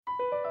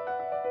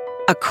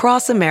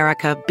Across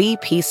America,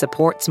 BP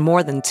supports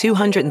more than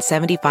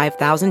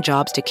 275,000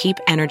 jobs to keep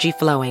energy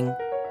flowing.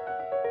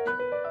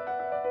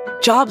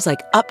 Jobs like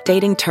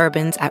updating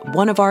turbines at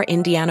one of our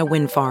Indiana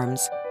wind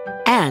farms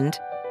and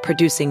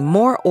producing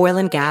more oil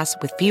and gas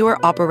with fewer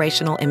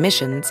operational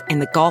emissions in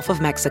the Gulf of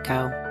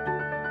Mexico.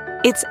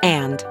 It's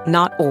and,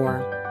 not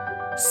or.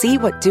 See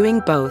what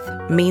doing both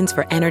means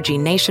for energy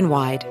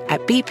nationwide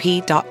at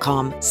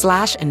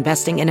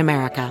bp.com/investing in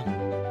America.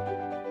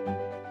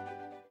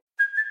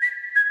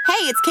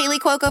 Hey, it's Kaylee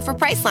Cuoco for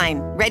Priceline.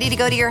 Ready to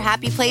go to your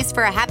happy place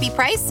for a happy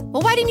price?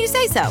 Well, why didn't you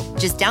say so?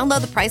 Just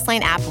download the Priceline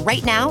app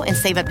right now and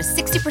save up to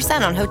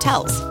 60% on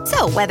hotels.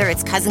 So whether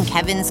it's Cousin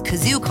Kevin's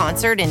Kazoo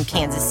Concert in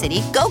Kansas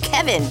City, go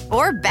Kevin,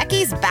 or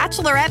Becky's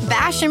Bachelorette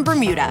Bash in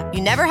Bermuda,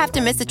 you never have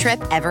to miss a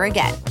trip ever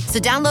again. So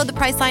download the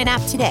Priceline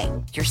app today.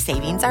 Your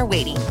savings are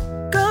waiting.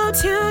 Go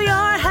to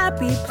your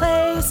happy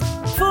place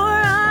for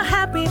a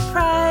happy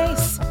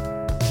price.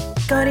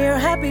 Go to your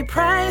happy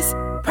price,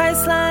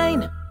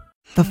 Priceline.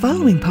 The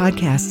following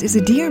podcast is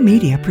a Dear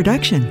Media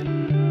production.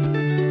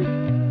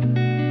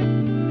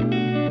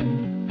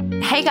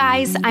 Hey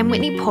guys, I'm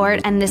Whitney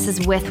Port, and this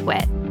is With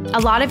Wit. A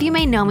lot of you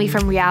may know me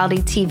from reality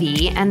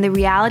TV, and the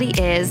reality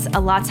is a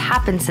lot's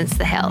happened since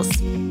the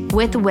hills.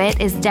 With Wit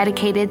is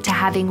dedicated to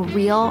having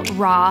real,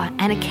 raw,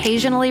 and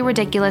occasionally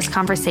ridiculous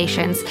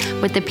conversations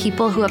with the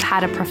people who have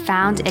had a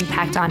profound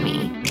impact on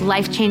me.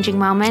 Life-changing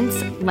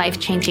moments,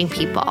 life-changing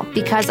people.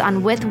 Because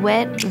on With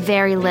Wit,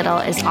 very little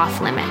is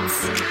off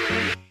limits.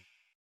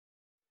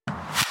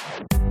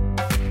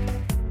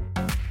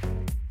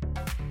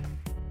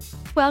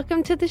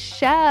 Welcome to the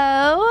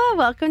show.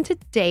 Welcome to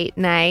date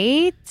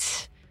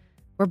night.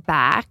 We're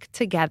back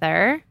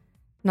together.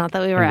 Not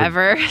that we were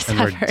ever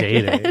separate. And we're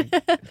dating.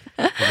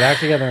 We're back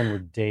together and we're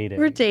dating.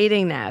 We're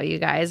dating now, you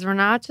guys. We're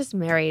not just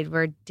married.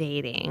 We're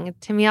dating.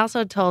 Timmy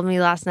also told me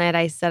last night,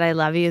 I said I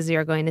love you as you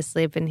were going to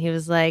sleep. And he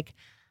was like,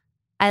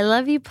 I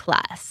love you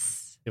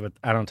plus. Yeah, but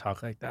I don't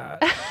talk like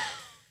that.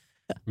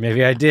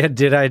 Maybe I did.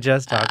 Did I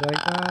just talk like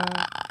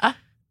that?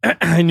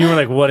 And you were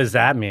like, what does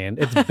that mean?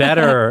 It's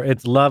better.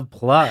 It's love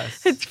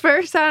plus. It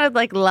first sounded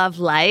like love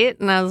light.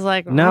 And I was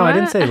like, no, what? I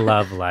didn't say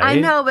love light. I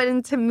know,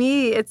 but to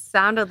me, it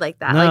sounded like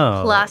that. No,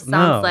 like plus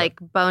sounds like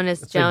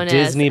bonus it's Jonas,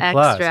 like Disney extra.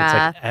 Plus. It's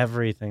like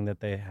everything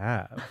that they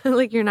have.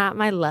 Like, you're not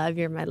my love,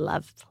 you're my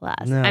love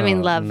plus. No, I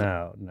mean, love.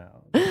 No.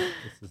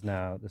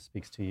 This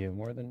speaks to you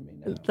more than me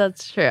now.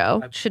 That's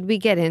true. Should we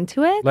get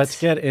into it? Let's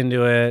get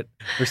into it.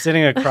 We're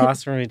sitting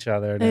across from each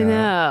other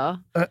now.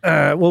 I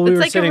know. Well, we it's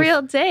were like sitting, a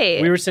real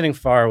date. We were sitting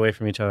far away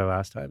from each other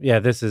last time. Yeah,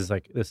 this is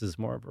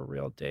more of a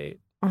real date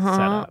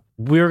setup.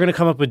 We were going to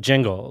come up with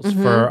jingles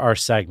for our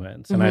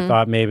segments, and I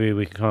thought maybe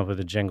we could come up with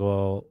a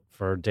jingle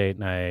for date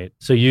night.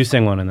 So you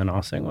sing one, and then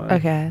I'll sing one.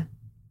 Okay.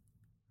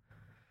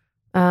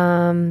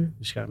 You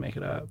just got to make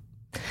it up.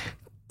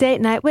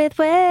 Date night with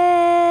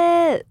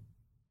Wit.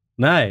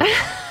 Nice.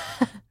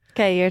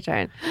 Okay, your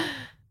turn.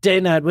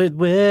 Date night with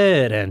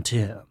Wit and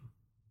Tim.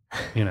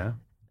 You know?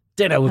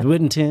 Date night with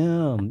Wit and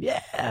Tim.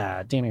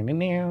 Yeah. Date night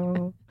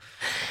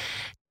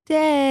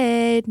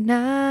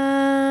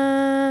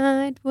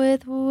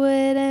with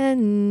Wit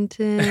and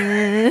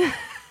Tim.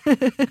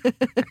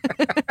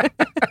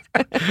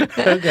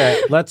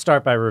 Okay, let's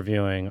start by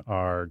reviewing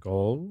our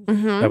goals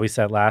that we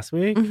set last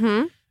week.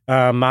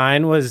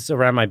 Mine was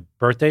around my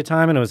birthday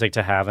time, and it was like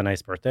to have a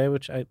nice birthday,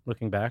 which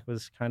looking back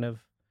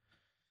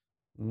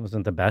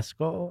wasn't the best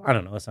goal. I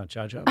don't know. Let's not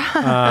judge them.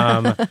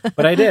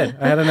 But I did.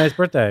 I had a nice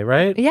birthday,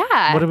 right?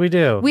 Yeah. What did we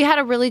do? We had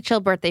a really chill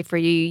birthday for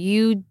you.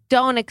 You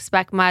don't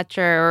expect much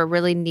or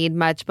really need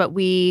much, but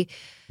we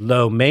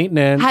low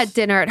maintenance. Had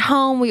dinner at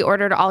home. We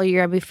ordered all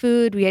your yummy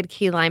food. We had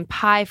key lime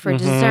pie for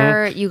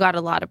dessert. You got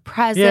a lot of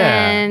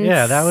presents.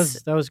 Yeah, that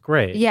was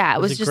great. Yeah, it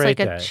was just like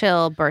a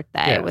chill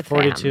birthday with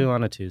 42 fam.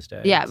 On a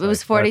Tuesday. Yeah, it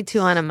was 42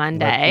 on a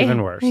Monday.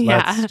 Even worse.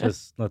 Yeah.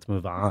 Let's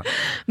move on.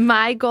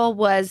 My goal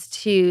was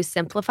to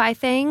simplify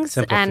things.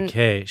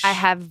 Simplification. And I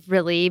have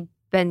really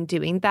been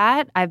doing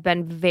that. I've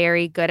been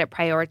very good at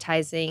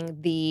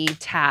prioritizing the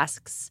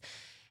tasks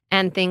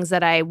and things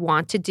that I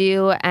want to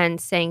do and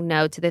saying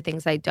no to the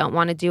things I don't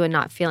want to do and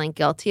not feeling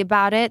guilty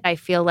about it. I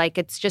feel like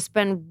it's just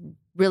been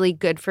really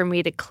good for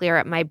me to clear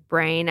up my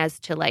brain as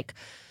to like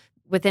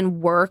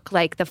within work,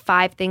 like the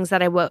 5 things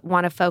that I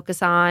want to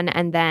focus on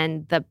and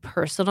then the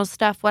personal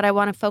stuff, what I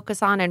want to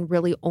focus on and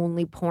really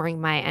only pouring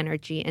my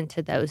energy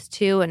into those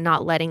 2 and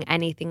not letting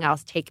anything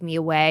else take me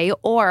away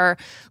or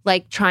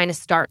like trying to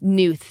start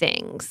new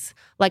things.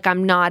 Like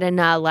I'm not in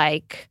a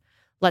like,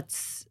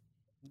 let's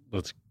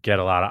get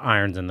a lot of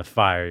irons in the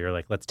fire. You're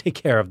like, let's take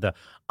care of the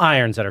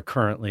irons that are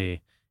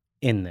currently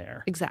in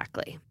there.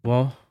 Exactly.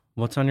 Well,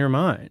 what's on your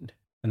mind?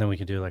 And then we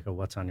could do like a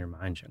what's on your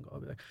mind jingle. I'll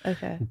be like,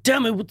 okay.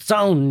 Tell me what's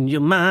on your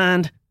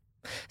mind.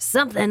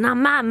 Something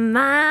on my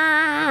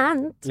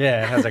mind.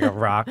 Yeah, it has like a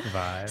rock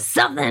vibe.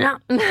 Something on...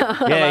 No,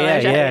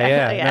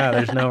 yeah. No,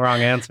 there's no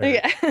wrong answer.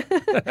 Yeah.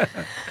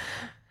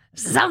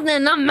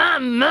 Something on my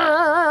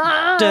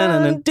mind.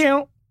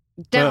 Dun-dun-dun-dun.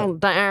 Down.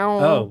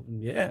 Oh,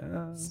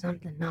 yeah.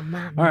 Something on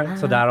my mind. All right,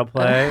 so that'll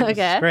play.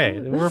 Okay. It's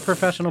great. We're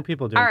professional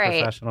people doing All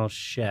right. professional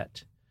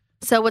shit.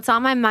 So what's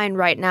on my mind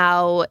right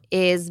now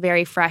is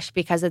very fresh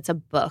because it's a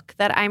book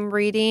that I'm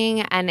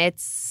reading, and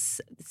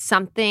it's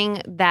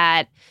something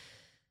that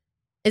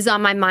is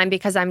on my mind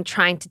because I'm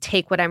trying to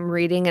take what I'm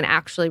reading and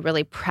actually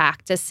really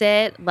practice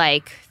it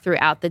like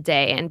throughout the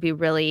day and be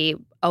really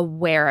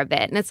aware of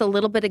it. And it's a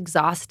little bit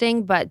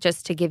exhausting, but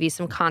just to give you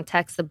some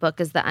context, the book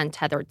is The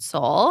Untethered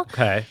Soul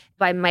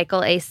by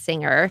Michael A.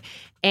 Singer.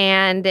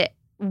 And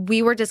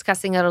we were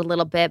discussing it a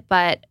little bit,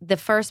 but the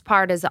first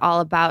part is all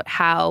about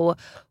how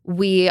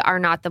we are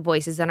not the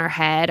voices in our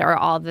head or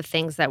all the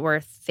things that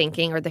we're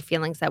thinking or the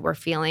feelings that we're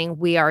feeling.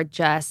 We are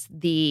just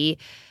the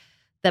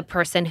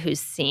person who's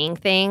seeing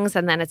things,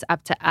 and then it's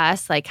up to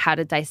us like how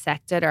to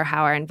dissect it or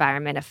how our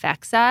environment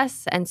affects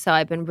us. And so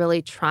I've been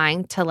really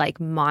trying to like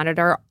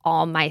monitor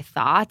all my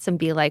thoughts and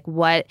be like,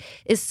 what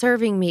is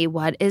serving me?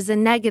 What is a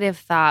negative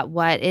thought?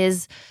 What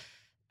is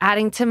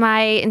adding to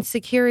my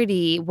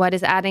insecurity? What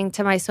is adding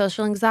to my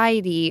social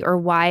anxiety? Or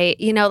why,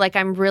 like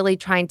I'm really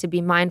trying to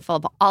be mindful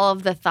of all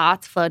of the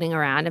thoughts floating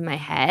around in my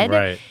head.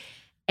 Right.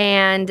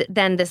 And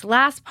then this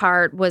last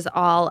part was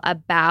all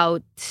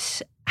about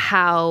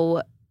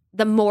how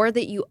the more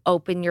that you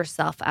open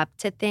yourself up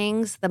to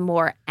things, the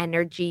more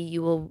energy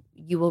you will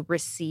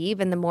receive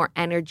and the more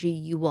energy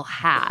you will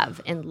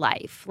have in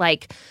life.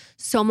 Like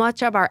so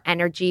much of our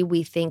energy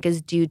we think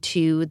is due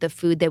to the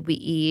food that we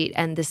eat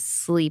and the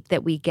sleep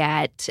that we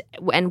get.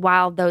 And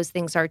while those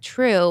things are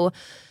true,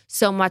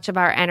 so much of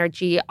our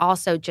energy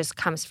also just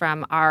comes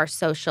from our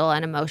social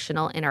and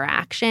emotional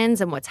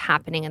interactions and what's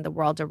happening in the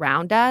world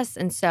around us.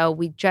 And so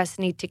we just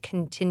need to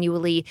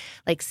continually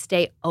like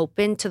stay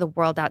open to the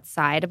world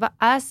outside of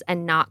us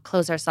and not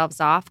close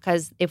ourselves off.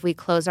 Because if we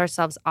close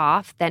ourselves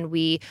off, then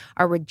we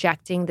are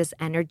rejecting this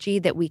energy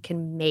that we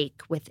can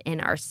make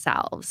within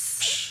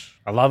ourselves.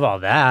 I love all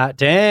that.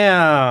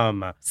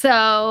 Damn.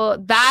 So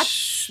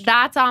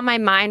that's on my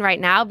mind right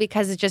now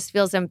because it just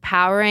feels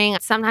empowering.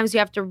 Sometimes you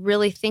have to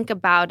really think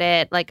about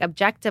it like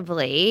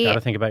objectively. Got to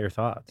think about your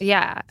thoughts.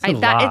 Yeah. It's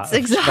It's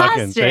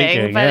exhausting,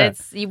 thinking,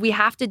 but we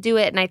have to do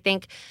it. And I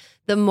think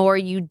the more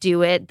you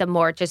do it, the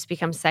more it just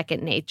becomes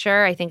second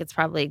nature. I think it's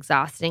probably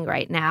exhausting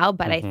right now,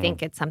 but I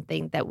think it's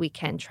something that we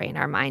can train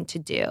our mind to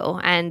do.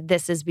 And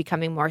this is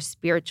becoming more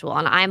spiritual.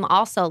 And I'm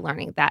also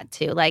learning that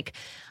too. Like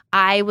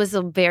I was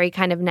a very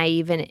kind of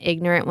naive and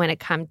ignorant when it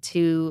come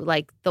to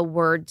like the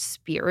word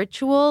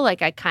spiritual.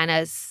 Like I kind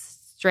of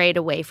strayed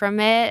away from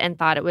it and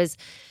thought it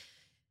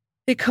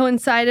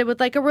coincided with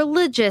like a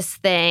religious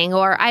thing,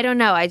 or I don't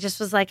know. I just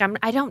was like,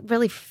 I don't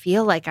really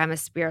feel like I'm a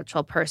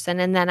spiritual person.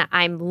 And then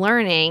I'm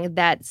learning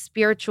that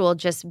spiritual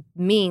just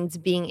means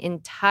being in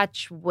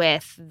touch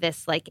with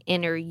this like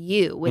inner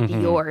you, with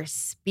your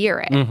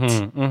spirit.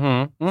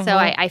 So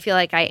I feel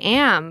like I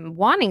am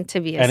wanting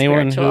to be a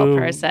spiritual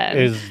person. Anyone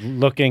who is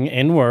looking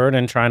inward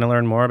and trying to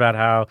learn more about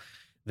how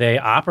they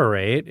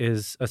operate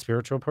is a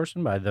spiritual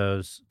person by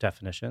those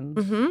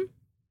definitions.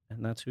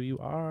 And that's who you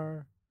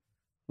are.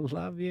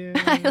 Love you.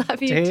 I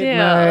love you Date too.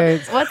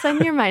 nights. What's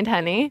on your mind,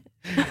 honey?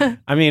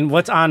 I mean,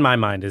 what's on my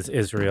mind is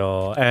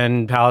Israel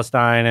and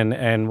Palestine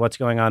and what's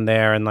going on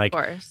there and like,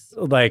 Of course.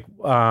 like,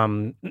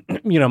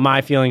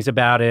 my feelings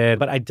about it,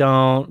 but I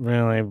don't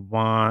really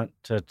want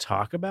to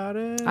talk about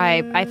it.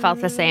 I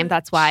felt the same.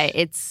 That's why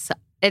it's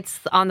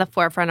on the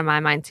forefront of my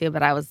mind too.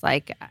 But I was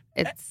like,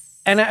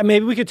 and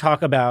maybe we could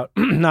talk about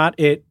not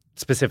it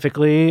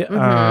specifically,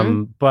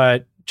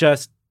 but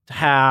just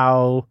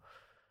how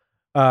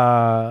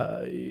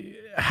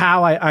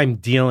I'm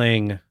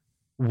dealing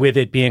with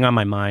it being on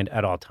my mind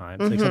at all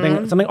times. Like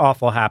something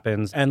awful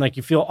happens and like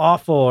you feel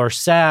awful or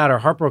sad or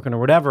heartbroken or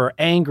whatever, or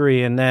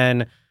angry, and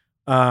then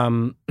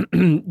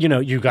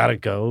you gotta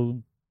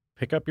go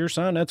pick up your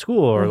son at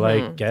school or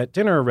like get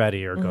dinner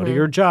ready or go to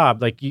your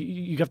job. Like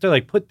you have to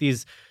like put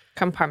these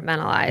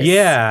compartmentalize.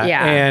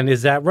 Yeah. And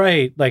is that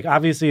right? Like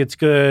obviously it's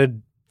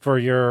good for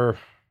your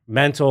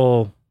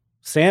mental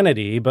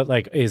sanity, but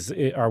like is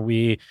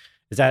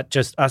that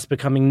just us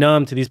becoming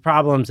numb to these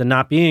problems and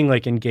not being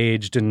like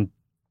engaged and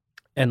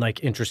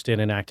like interested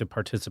and active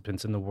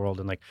participants in the world?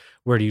 And like,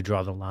 where do you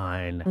draw the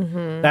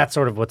line? That's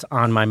sort of what's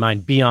on my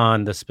mind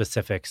beyond the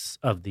specifics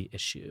of the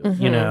issue.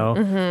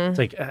 It's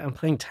like, I'm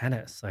playing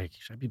tennis. Like,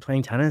 should I be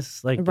playing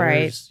tennis? Like,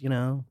 there's,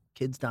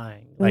 kids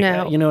dying. Like,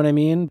 No. You know what I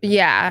mean?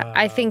 Yeah.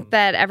 I think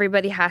that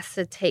everybody has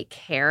to take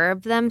care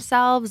of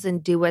themselves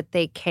and do what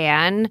they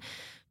can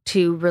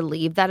to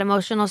relieve that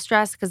emotional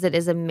stress because it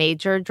is a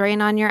major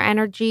drain on your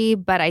energy.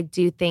 But I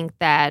do think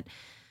that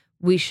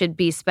we should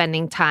be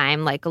spending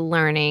time like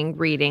learning,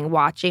 reading,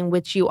 watching,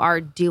 which you are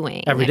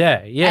doing. Every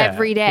day. Yeah.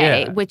 Every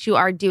day, which you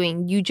are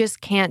doing. You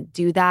just can't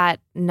do that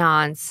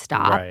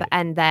nonstop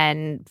and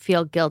then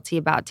feel guilty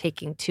about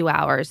taking 2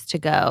 hours to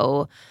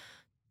go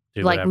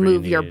like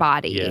move your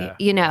body,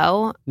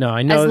 No,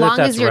 I know as long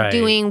that's as you're right.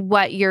 doing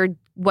what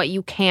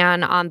you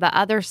can on the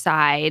other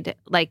side,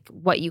 like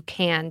what you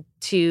can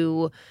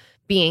to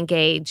be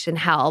engaged and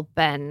help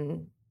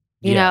and,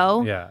 you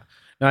know? Yeah.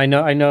 I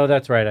know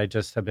that's right. I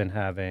just have been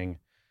having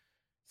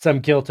some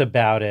guilt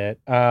about it.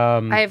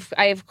 I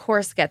of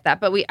course get that,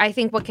 but I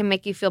think what can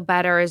make you feel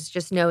better is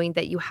just knowing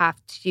that you have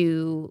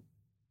to,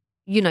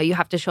 you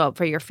have to show up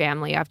for your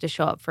family, you have to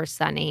show up for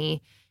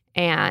Sunny,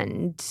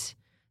 and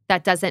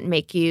that doesn't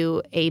make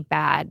you a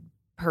bad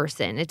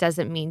person. It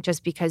doesn't mean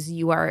just because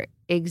you are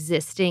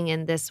existing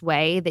in this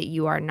way that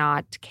you are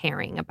not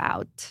caring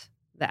about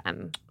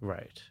them.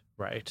 Right.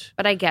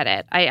 But I get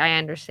it. I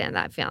understand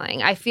that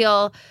feeling. I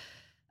feel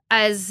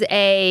as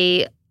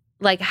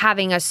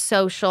having a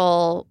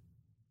social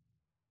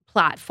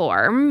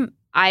platform,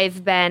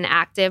 I've been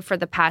active for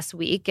the past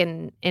week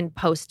in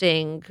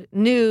posting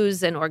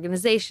news and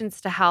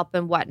organizations to help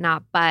and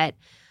whatnot, but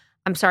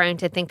I'm starting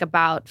to think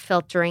about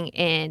filtering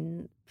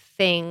in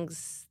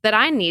things that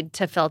I need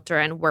to filter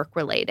in work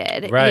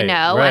related, right.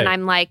 And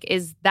I'm like,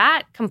 is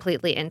that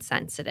completely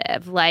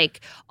insensitive?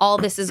 Like, all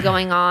this is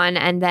going on,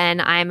 and then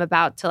I'm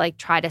about to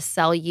try to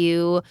sell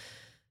you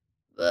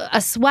a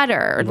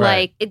sweater. Right.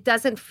 Like, it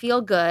doesn't feel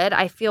good.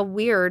 I feel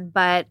weird,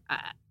 but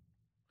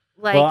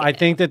well, I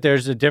think that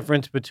there's a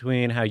difference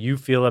between how you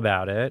feel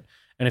about it,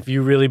 and if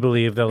you really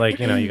believe that,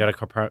 you got to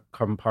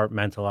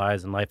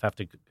compartmentalize and life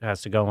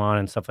has to go on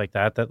and stuff like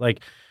that,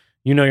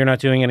 you're not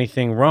doing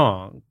anything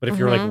wrong. But if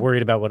you're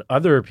worried about what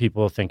other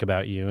people think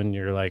about you, and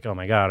you're like, oh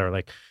my God,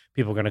 or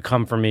people are going to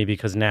come for me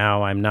because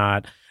now I'm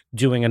not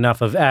doing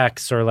enough of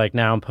X, or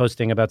now I'm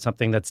posting about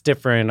something that's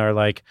different, or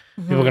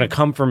people are going to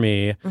come for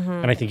me.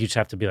 And I think you just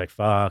have to be like,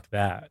 fuck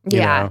that. You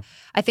know?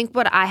 I think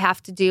what I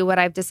have to do, what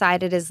I've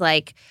decided is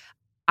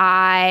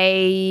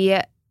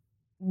I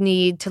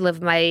need to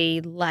live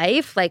my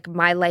life.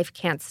 My life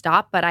can't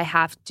stop, but I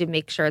have to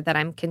make sure that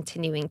I'm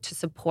continuing to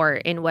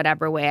support in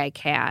whatever way I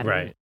can.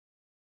 Right.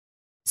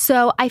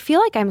 So I feel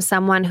like I'm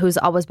someone who's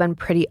always been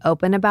pretty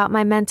open about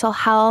my mental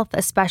health,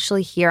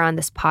 especially here on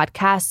this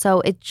podcast.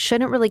 So it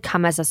shouldn't really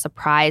come as a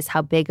surprise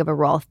how big of a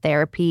role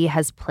therapy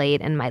has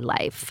played in my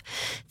life.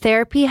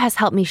 Therapy has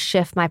helped me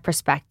shift my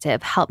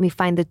perspective, helped me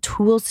find the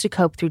tools to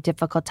cope through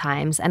difficult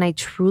times, and I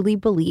truly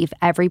believe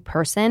every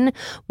person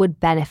would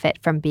benefit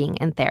from being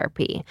in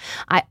therapy.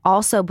 I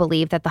also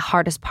believe that the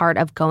hardest part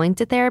of going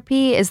to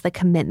therapy is the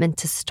commitment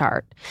to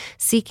start.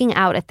 Seeking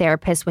out a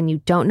therapist when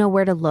you don't know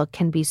where to look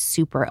can be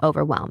super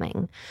overwhelming.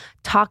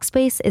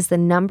 Talkspace is the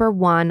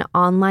 #1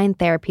 online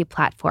therapy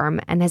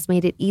platform and has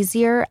made it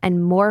easier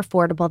and more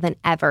affordable than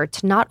ever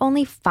to not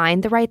only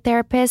find the right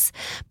therapist,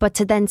 but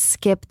to then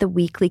skip the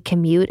weekly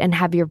commute and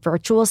have your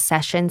virtual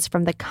sessions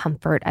from the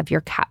comfort of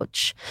your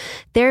couch.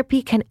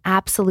 Therapy can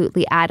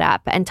absolutely add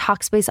up, and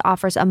Talkspace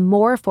offers a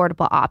more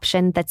affordable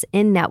option that's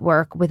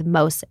in-network with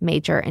most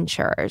major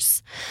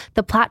insurers.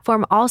 The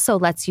platform also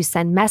lets you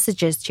send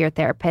messages to your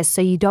therapist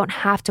so you don't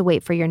have to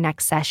wait for your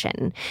next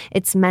session.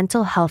 It's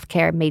mental health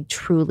care made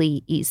truly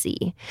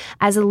easy.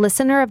 As a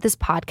listener of this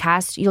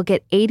podcast, you'll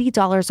get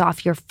 $80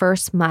 off your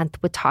first month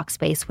with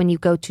Talkspace when you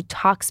go to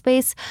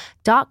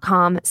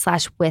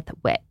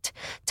Talkspace.com/withwit.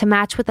 To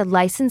match with a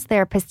licensed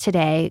therapist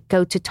today,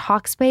 go to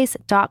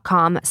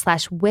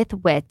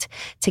Talkspace.com/withwit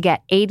to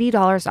get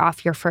 $80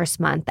 off your first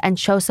month and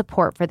show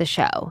support for the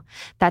show.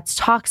 That's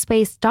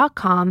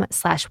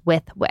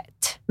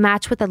Talkspace.com/withwit.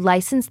 Match with a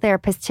licensed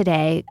therapist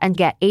today and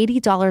get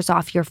 $80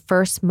 off your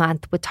first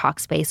month with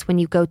Talkspace when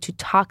you go to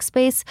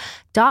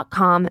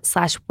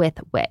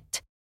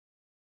Talkspace.com/withwit.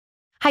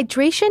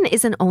 Hydration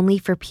isn't only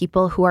for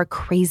people who are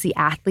crazy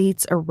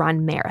athletes or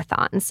run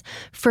marathons.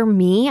 For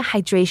me,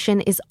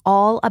 hydration is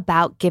all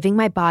about giving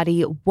my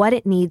body what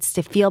it needs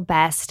to feel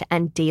best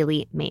and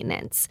daily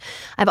maintenance.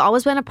 I've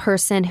always been a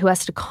person who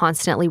has to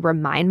constantly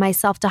remind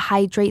myself to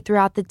hydrate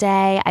throughout the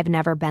day. I've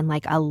never been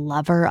a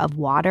lover of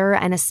water,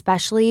 and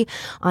especially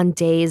on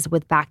days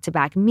with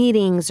back-to-back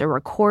meetings or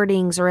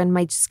recordings or in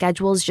my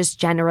schedules just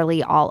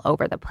generally all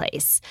over the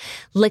place.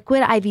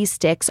 Liquid IV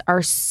sticks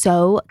are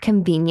so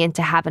convenient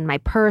to have in my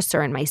purse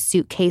or in my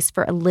suitcase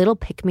for a little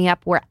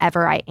pick-me-up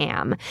wherever I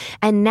am.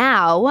 And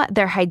now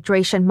their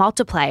hydration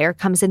multiplier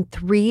comes in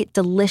 3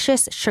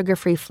 delicious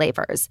sugar-free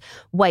flavors: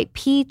 white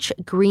peach,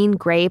 green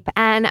grape,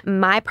 and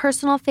my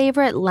personal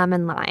favorite,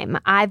 lemon lime.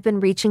 I've been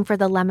reaching for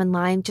the lemon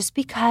lime just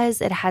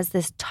because it has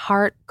this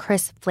tart,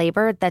 crisp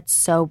flavor that's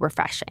so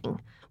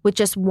refreshing. With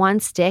just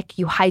 1 stick,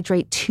 you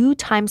hydrate 2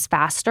 times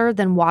faster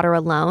than water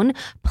alone,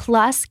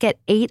 plus get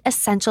 8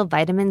 essential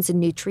vitamins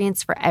and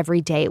nutrients for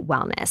everyday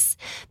wellness.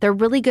 They're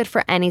really good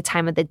for any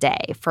time of the day,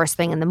 first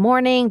thing in the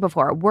morning,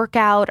 before a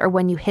workout, or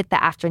when you hit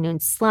the afternoon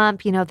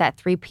slump, that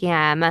 3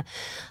 p.m.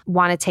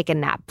 want to take a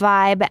nap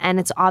vibe. And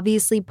it's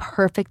obviously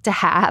perfect to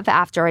have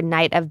after a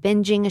night of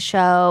binging a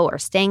show or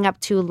staying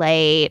up too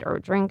late or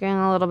drinking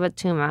a little bit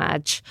too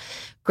much.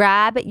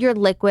 Grab your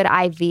Liquid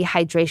IV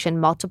Hydration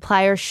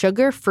Multiplier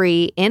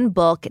sugar-free in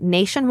bulk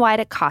nationwide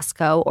at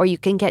Costco, or you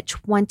can get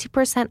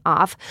 20%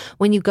 off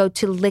when you go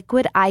to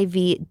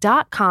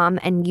liquidiv.com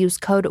and use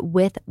code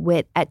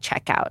WITHWIT at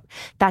checkout.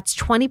 That's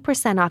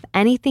 20% off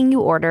anything you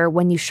order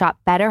when you shop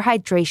Better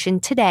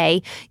Hydration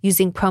today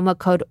using promo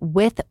code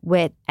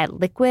WITHWIT at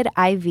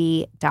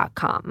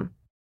liquidiv.com.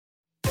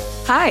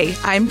 Hi,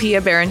 I'm Pia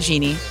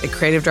Barangini, the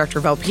creative director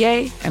of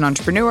LPA, an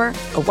entrepreneur,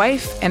 a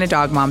wife, and a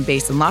dog mom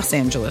based in Los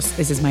Angeles.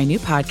 This is my new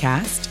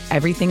podcast,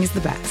 Everything is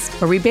the Best,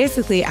 where we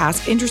basically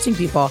ask interesting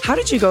people, how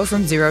did you go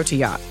from zero to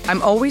yacht?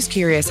 I'm always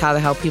curious how the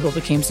hell people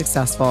became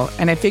successful,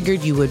 and I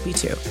figured you would be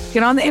too.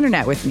 Get on the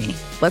internet with me.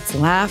 Let's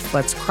laugh,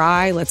 let's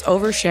cry, let's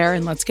overshare,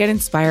 and let's get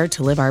inspired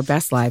to live our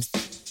best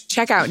lives.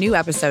 Check out new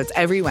episodes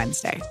every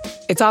Wednesday.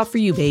 It's all for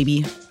you,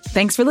 baby.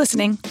 Thanks for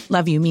listening.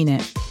 Love you, mean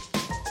it.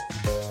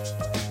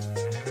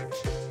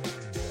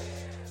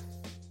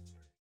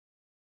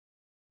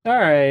 All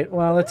right,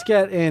 well, let's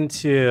get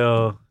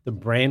into the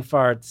brain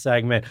fart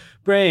segment.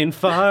 Brain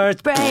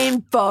fart.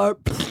 Brain fart.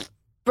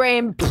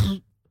 Brain.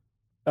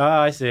 Oh,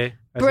 I see.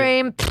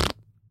 Brain.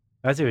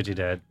 I see what you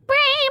did.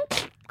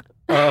 Brain.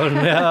 Oh,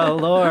 no,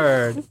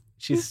 Lord.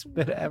 She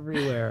spit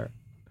everywhere.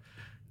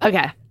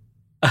 Okay.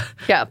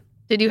 Go.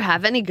 Did you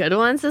have any good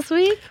ones this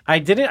week? I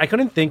didn't. I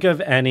couldn't think of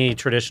any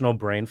traditional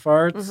brain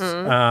farts.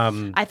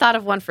 Mm-hmm. I thought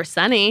of one for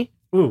Sunny.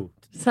 Ooh.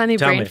 Sunny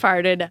brain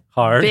farted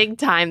hard, big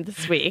time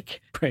this week.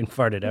 Brain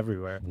farted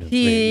everywhere.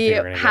 He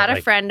had a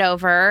friend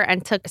over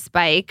and took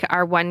Spike,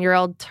 our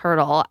 1-year-old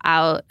turtle,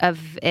 out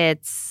of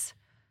its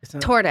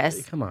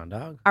tortoise. Come on,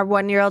 dog. Our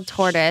 1-year-old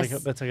tortoise.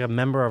 That's like a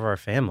member of our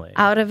family.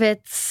 Out of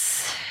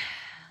its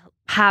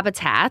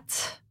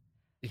habitat.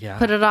 Yeah.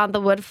 Put it on the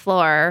wood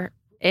floor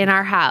in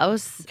our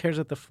house. Who cares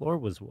that the floor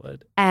was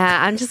wood?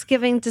 I'm just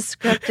giving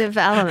descriptive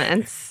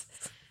elements.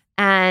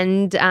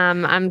 And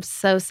I'm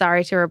so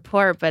sorry to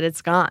report, but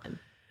it's gone.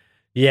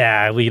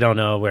 Yeah, we don't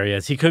know where he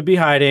is. He could be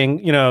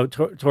hiding. You know,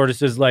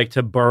 tortoises like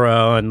to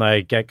burrow and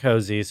like get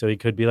cozy. So he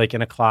could be like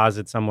in a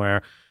closet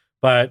somewhere.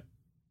 And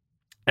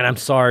I'm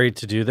sorry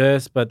to do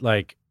this, but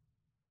like,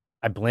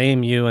 I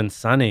blame you and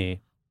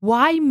Sunny.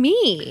 Why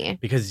me?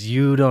 Because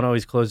you don't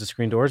always close the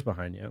screen doors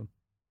behind you.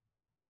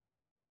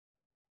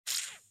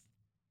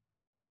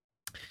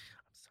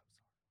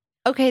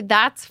 Okay,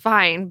 that's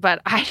fine,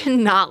 but I did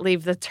not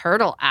leave the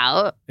turtle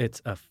out.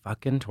 It's a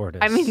fucking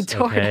tortoise. I mean,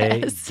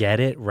 tortoise. Okay? Get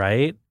it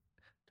right.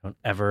 Don't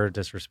ever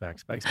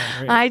disrespect Spike's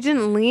memory. I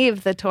didn't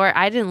leave the tortoise.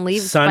 I didn't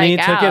leave Sunny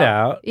Spike took it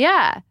out.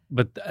 Yeah.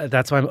 But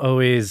that's why I'm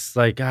always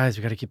like, guys,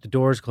 we got to keep the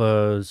doors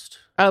closed.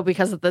 Oh,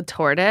 because of the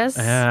tortoise?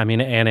 Yeah, I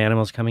mean, and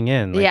animals coming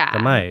in, like the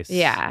mice.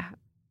 Yeah.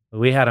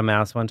 We had a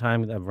mouse one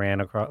time that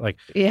ran across,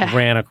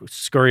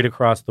 scurried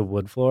across the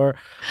wood floor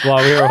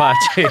while we were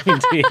watching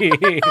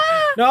TV.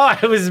 No,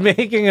 I was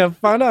making a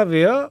fun of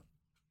you.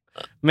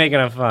 Making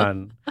a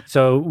fun.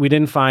 So we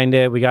didn't find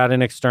it. We got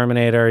an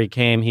exterminator. He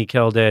came, he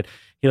killed it.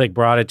 He like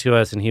brought it to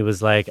us and he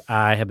was like,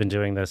 I have been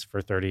doing this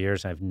for 30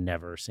 years. I've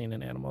never seen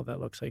an animal that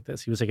looks like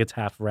this. He was like, it's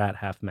half rat,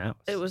 half mouse.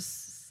 It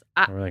was,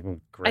 we're like,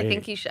 great.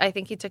 I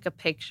think he took a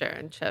picture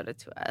and showed it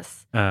to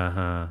us.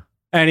 Uh-huh.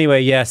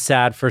 Anyway, yeah,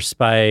 sad for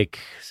Spike.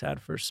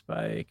 Sad for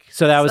Spike.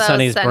 So that was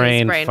Sunny's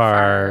brain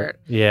fart.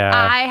 Yeah.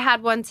 I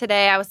had one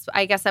today.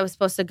 I guess I was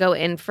supposed to go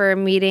in for a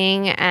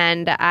meeting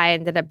and I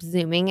ended up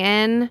Zooming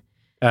in.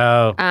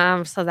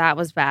 Oh. So that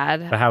was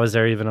bad. But how was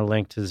there even a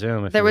link to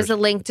Zoom? There was a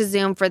link to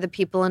Zoom for the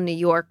people in New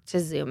York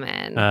to Zoom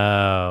in.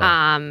 Oh.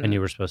 And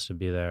you were supposed to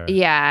be there.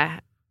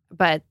 Yeah.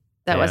 But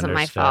that wasn't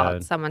my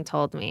fault. Someone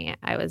told me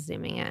I was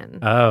Zooming in.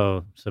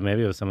 Oh, so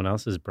maybe it was someone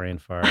else's brain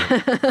fart.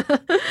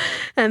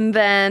 And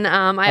then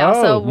I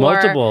also wore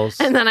multiples.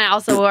 And then I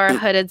also wore a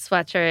hooded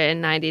sweatshirt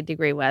in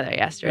 90-degree weather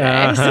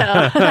yesterday. So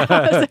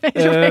that was a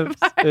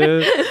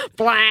major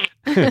brain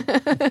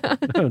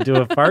fart. Do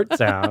a fart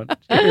sound.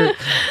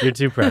 You're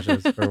too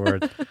precious for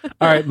words.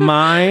 All right,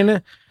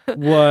 mine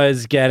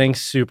was getting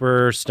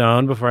super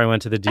stoned before I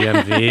went to the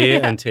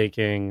DMV and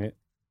taking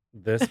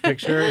this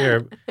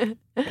picture here.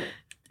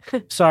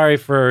 Sorry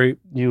for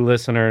you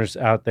listeners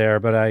out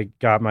there, but I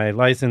got my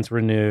license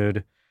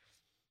renewed.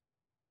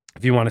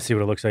 If you want to see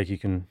what it looks like, you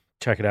can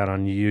check it out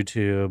on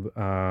YouTube.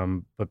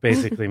 But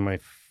basically, my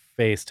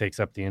face takes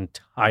up the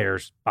entire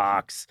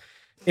box.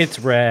 It's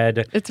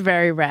red. It's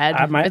very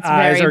red. My it's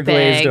eyes very are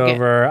glazed big.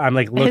 over. I'm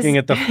like looking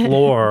at the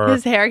floor.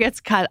 His hair gets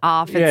cut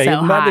off. It's so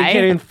high. They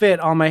can't even fit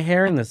all my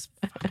hair in this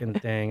fucking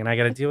thing. And I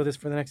got to deal with this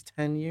for the next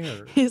 10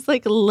 years. He's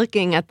like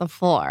looking at the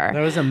floor. That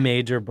was a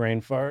major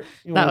brain fart.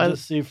 You want to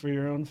just see for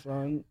your own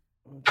fun?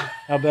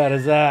 How bad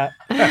is that?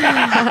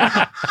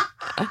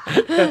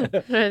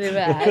 Pretty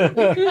bad.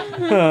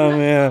 Oh,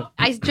 man.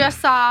 I just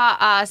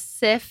saw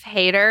Sif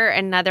Hader,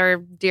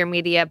 another Dear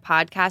Media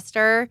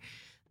podcaster,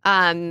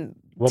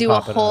 do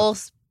a whole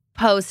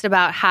post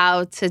about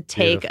how to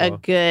take a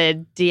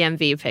good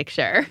DMV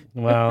picture.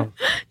 Well,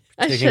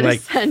 taking like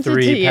 3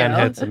 pen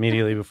hits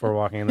immediately before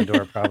walking in the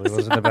door probably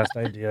wasn't the best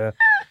idea.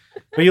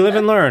 But you live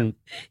and learn.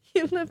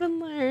 You live and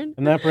learn.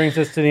 And that brings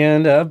us to the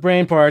end of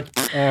Brain Parts.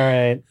 All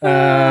right.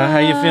 How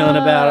you feeling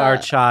about our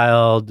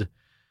child,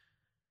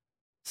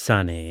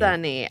 Sunny?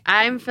 Sunny.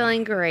 I'm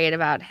feeling great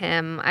about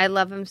him. I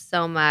love him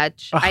so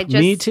much.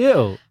 Me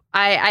too.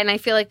 I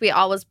feel like we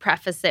always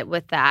preface it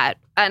with that.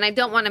 And I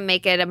don't want to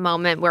make it a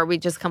moment where we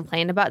just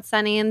complain about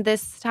Sunny in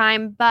this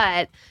time,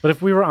 but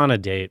if we were on a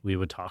date, we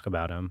would talk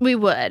about him. We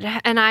would.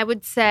 And I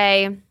would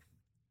say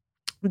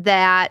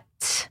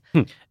that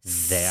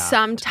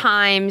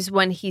Sometimes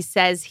when he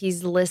says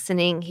he's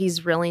listening,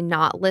 he's really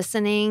not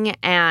listening,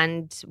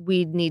 and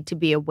we need to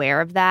be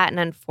aware of that. And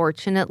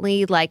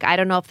unfortunately, like, I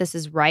don't know if this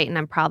is right, and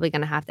I'm probably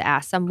going to have to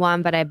ask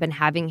someone, but I've been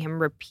having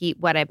him repeat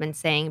what I've been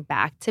saying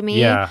back to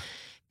me. Yeah.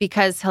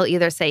 Because he'll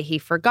either say he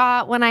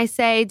forgot when I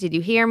say, did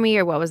you hear me?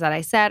 Or what was that I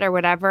said or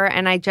whatever.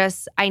 And I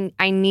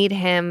need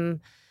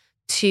him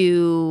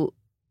to,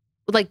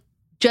 like,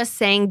 just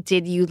saying,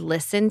 did you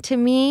listen to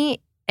me?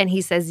 And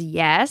he says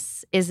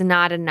yes is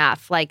not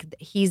enough. Like,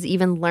 he's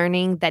even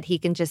learning that he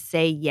can just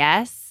say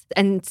yes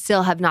and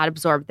still have not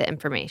absorbed the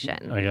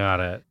information. I got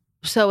it.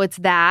 So it's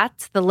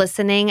that, the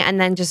listening,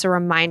 and then just a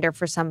reminder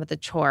for some of the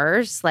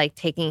chores, like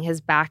taking his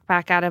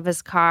backpack out of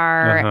his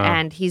car.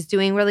 And he's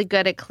doing really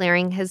good at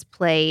clearing his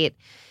plate.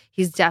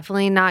 He's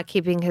definitely not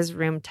keeping his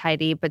room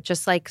tidy, but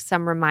just like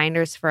some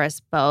reminders for us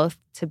both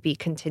to be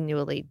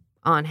continually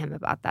on him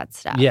about that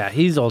stuff. Yeah,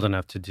 he's old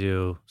enough to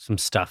do some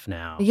stuff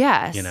now.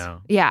 Yes. You know?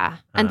 Yeah.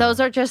 And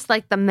those are just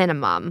like the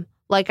minimum.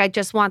 Like, I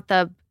just want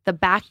the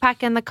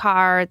backpack in the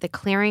car, the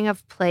clearing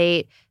of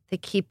plate, the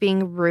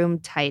keeping room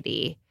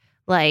tidy.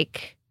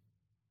 Like,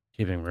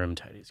 keeping room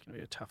tidy is going to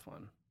be a tough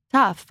one.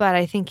 Tough, but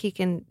I think he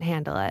can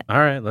handle it. All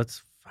right,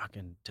 let's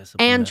fucking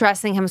discipline And it.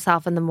 dressing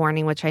himself in the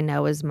morning, which I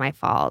know is my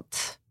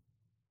fault.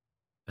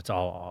 It's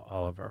all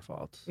of our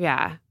faults.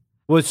 Yeah.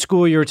 Well, at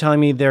school, you were telling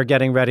me they're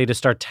getting ready to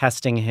start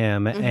testing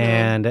him.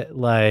 And,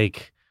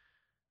 like,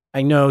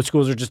 I know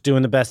schools are just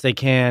doing the best they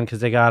can because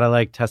they got to,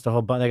 like, test a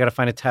whole bunch. They got to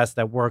find a test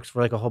that works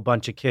for, like, a whole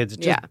bunch of kids. It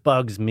just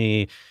bugs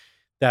me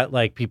that,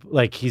 like, people,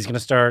 like, he's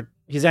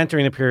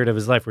entering a period of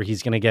his life where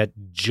he's going to get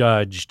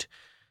judged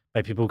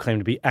by people who claim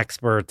to be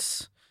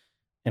experts,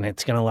 and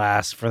it's going to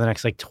last for the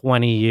next, like,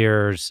 20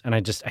 years. And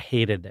I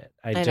hated it.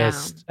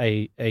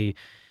 I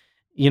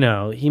you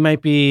know, he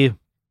might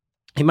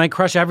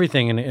crush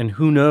everything, and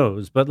who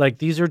knows? But, like,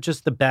 these are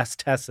just the best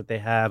tests that they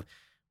have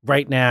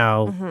right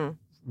now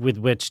with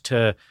which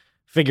to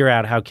figure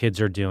out how kids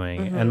are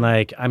doing. And,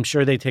 like, I'm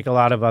sure they take a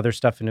lot of other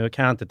stuff into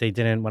account that they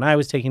didn't when I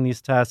was taking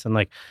these tests. And,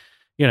 like,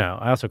 you know,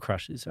 I also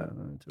crush these.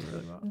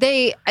 Really well.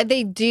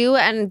 They do,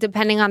 and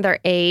depending on their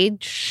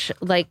age,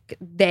 like,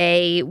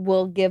 they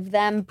will give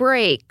them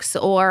breaks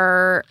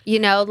or, you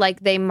know,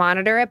 like, they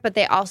monitor it, but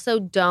they also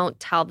don't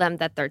tell them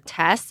that they're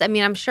tests. I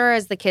mean, I'm sure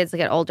as the kids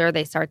get older,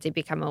 they start to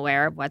become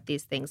aware of what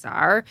these things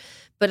are.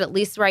 But at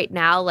least right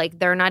now, like,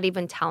 they're not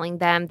even telling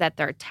them that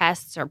they're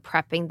tests or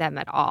prepping them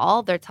at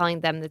all. They're telling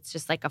them it's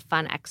just like a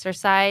fun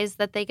exercise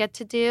that they get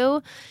to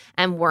do.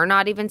 And we're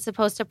not even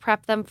supposed to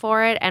prep them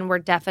for it. And we're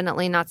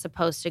definitely not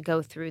supposed to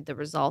go through the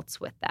results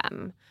with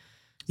them.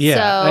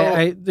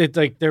 Yeah, it's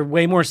like they're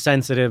way more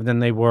sensitive than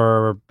they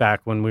were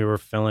back when we were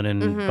filling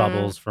in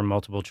bubbles for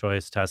multiple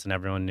choice tests and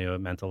everyone knew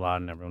it meant a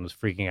lot and everyone was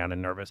freaking out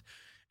and nervous.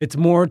 It's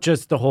more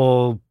just the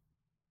whole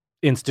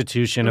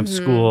institution of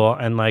school,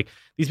 and, like,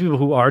 these people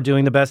who are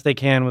doing the best they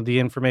can with the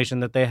information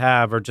that they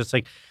have are just,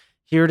 like,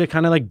 here to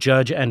kind of, like,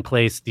 judge and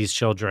place these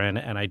children.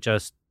 And I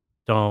just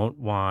don't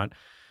want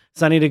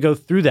Sonny to go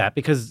through that,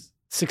 because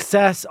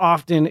success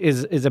often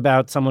is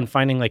about someone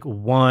finding, like,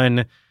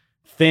 one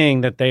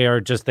thing that they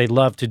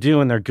love to do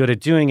and they're good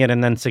at doing it,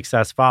 and then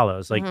success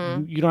follows. Like,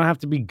 you don't have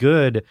to be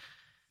good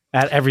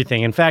at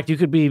everything. In fact, you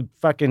could be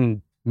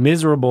fucking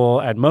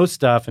miserable at most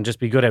stuff and just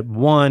be good at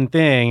one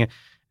thing,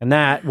 and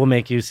that will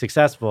make you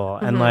successful.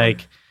 And,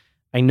 like,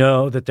 I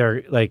know that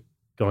they're, like,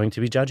 going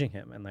to be judging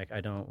him, and, like, I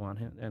don't want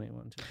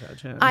anyone to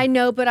judge him. I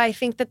know, but I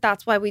think that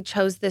that's why we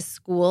chose this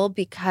school,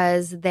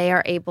 because they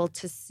are able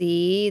to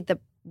see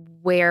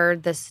where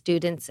the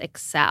students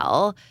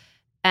excel.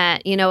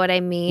 You know what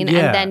I mean?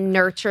 Yeah. And then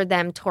nurture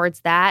them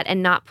towards that,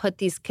 and not put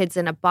these kids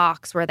in a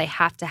box where they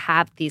have to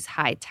have these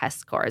high test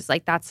scores.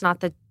 Like, that's not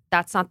the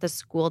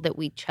school that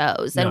we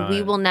chose. And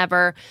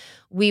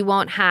we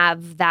won't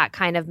have that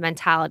kind of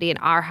mentality in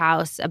our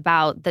house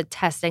about the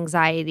test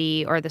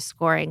anxiety or the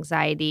score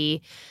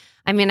anxiety.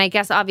 I mean, I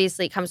guess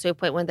obviously it comes to a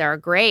point when there are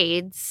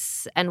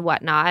grades and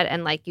whatnot,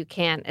 and, like, you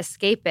can't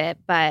escape it.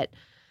 But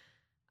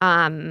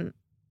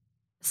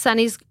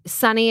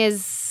Sonny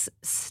is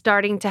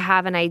starting to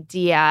have an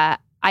idea.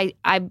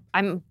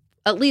 I'm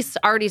at least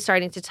already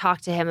starting to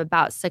talk to him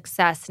about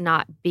success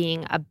not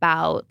being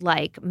about,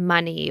 like,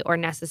 money or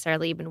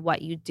necessarily even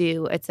what you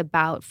do. It's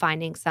about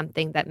finding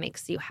something that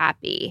makes you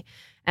happy.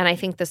 And I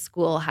think the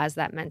school has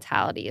that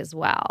mentality as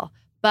well.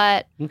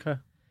 But okay.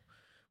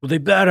 Well, they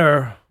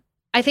better.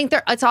 I think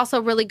it's also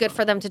really good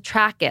for them to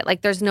track it.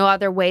 Like, there's no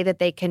other way that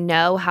they can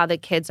know how the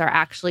kids are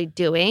actually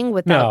doing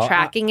without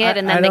tracking it.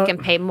 And then they can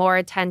pay more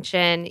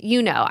attention.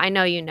 You know, I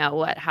know you know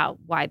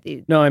why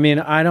the... No, I mean,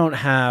 I don't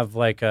have,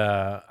 like,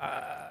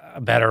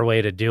 a better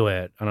way to do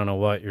it. I don't know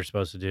what you're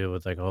supposed to do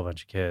with, like, a whole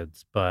bunch of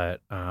kids,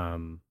 but I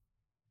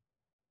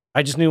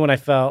just knew when I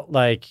felt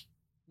like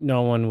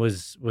no one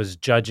was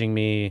judging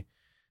me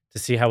to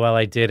see how well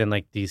I did in,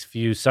 like, these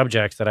few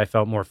subjects, that I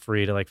felt more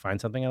free to, like,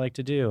 find something I like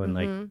to do and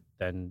like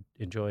then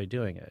enjoy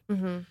doing it.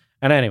 And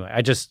anyway,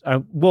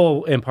 I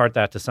will impart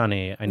that to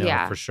Sonny. I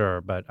know for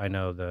sure, but I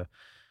know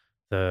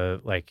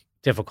the like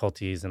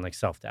difficulties and, like,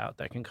 self-doubt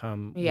that can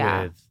come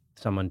with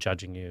someone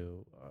judging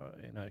you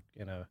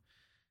in a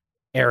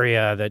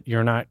area that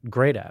you're not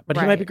great at. But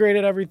he might be great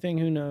at everything.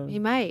 Who knows? He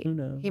might. Who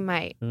knows? He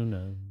might. Who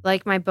knows?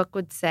 Like my book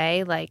would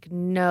say, like,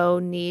 no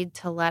need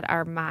to let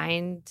our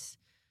mind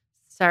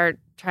start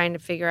trying to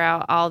figure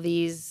out all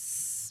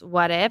these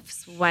what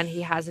ifs when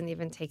he hasn't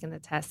even taken the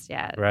test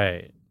yet.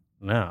 Right.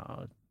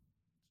 No.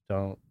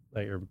 Don't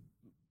let your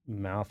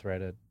mouth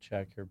write a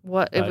check.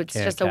 It's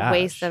just a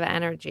waste of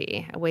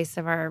energy, a waste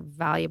of our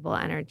valuable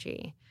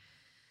energy.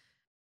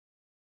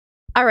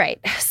 All right,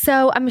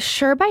 so I'm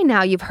sure by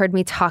now you've heard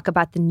me talk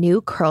about the new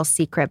Curl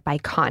Secret by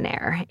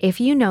Conair. If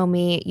you know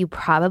me, you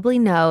probably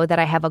know that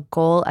I have a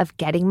goal of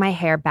getting my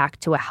hair back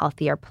to a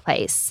healthier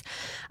place.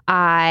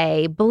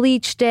 I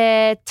bleached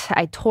it,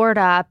 I tore it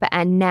up,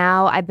 and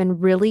now I've been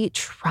really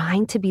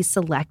trying to be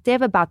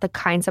selective about the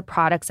kinds of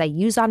products I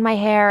use on my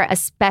hair,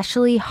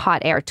 especially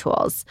hot air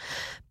tools.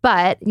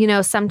 But,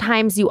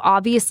 sometimes you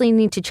obviously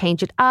need to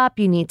change it up.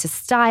 You need to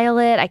style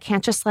it. I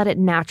can't just let it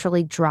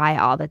naturally dry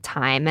all the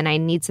time. And I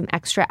need some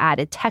extra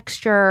added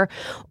texture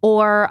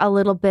or a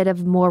little bit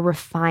of more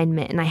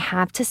refinement. And I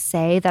have to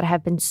say that I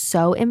have been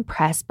so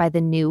impressed by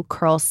the new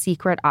Curl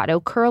Secret Auto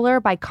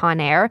Curler by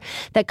Conair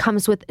that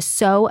comes with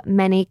so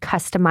many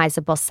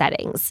customizable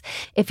settings.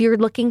 If you're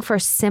looking for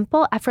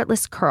simple,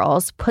 effortless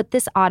curls, put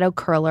this auto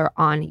curler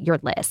on your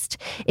list.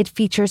 It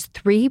features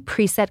 3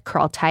 preset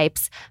curl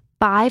types,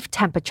 5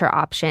 temperature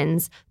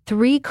options,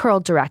 3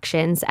 curl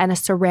directions, and a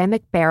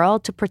ceramic barrel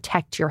to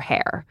protect your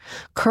hair.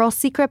 Curl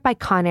Secret by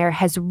Conair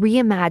has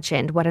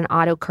reimagined what an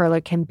auto curler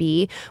can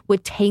be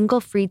with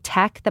tangle-free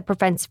tech that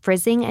prevents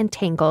frizzing and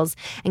tangles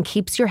and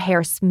keeps your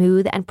hair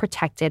smooth and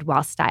protected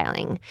while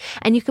styling.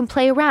 And you can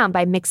play around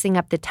by mixing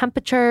up the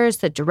temperatures,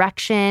 the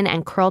direction,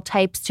 and curl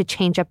types to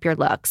change up your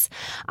looks.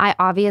 I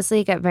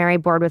obviously get very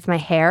bored with my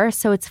hair,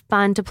 so it's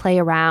fun to play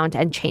around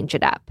and change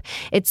it up.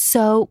 It's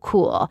so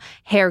cool.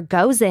 Hair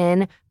goes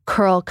in,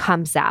 curl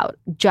comes out,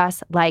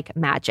 just like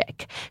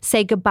magic.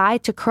 Say goodbye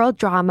to curl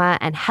drama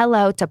and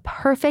hello to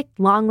perfect,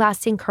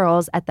 long-lasting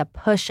curls at the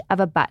push of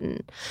a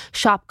button.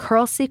 Shop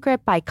Curl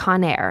Secret by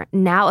Conair,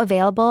 now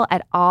available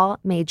at all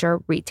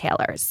major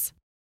retailers.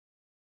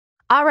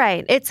 All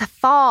right, it's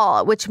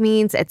fall, which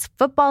means it's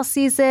football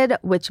season,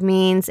 which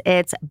means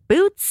it's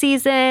boot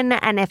season.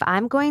 And if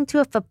I'm going to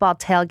a football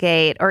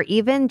tailgate or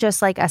even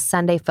just like a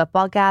Sunday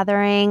football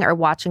gathering or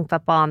watching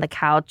football on the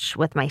couch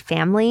with my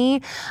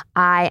family,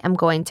 I am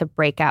going to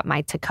break out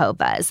my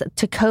Tecovas.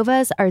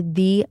 Tecovas are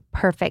the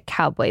perfect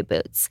cowboy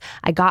boots.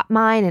 I got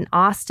mine in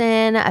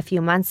Austin a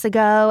few months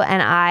ago,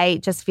 and I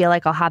just feel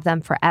like I'll have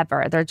them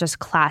forever. They're just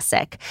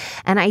classic.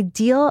 And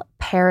ideal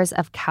pairs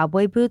of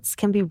cowboy boots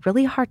can be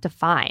really hard to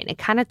find. It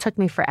kind of took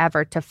me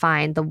forever to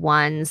find the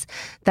ones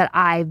that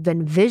I've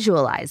been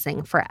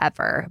visualizing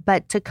forever.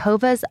 But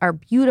Tecovas are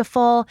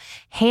beautiful,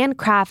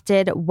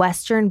 handcrafted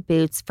Western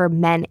boots for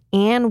men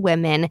and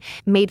women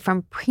made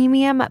from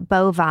premium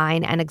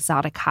bovine and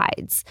exotic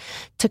hides.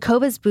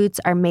 Tecovas boots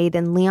are made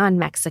in Leon,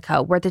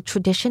 Mexico, where the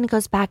tradition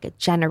goes back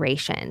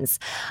generations.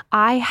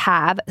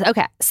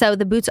 So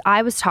the boots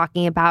I was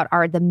talking about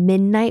are the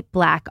midnight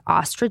black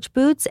ostrich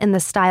boots in the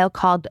style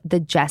called the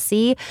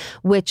Jessie,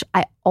 which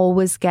I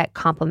always get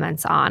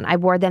compliments on. I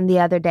wore them the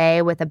other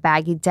day with a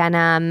baggy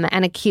denim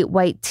and a cute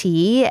white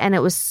tee, and it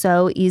was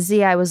so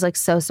easy. I was like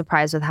so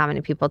surprised with how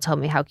many people told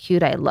me how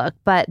cute I look.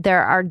 But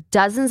there are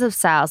dozens of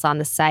styles on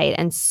the site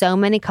and so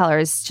many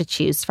colors to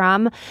choose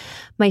from.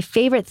 My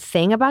favorite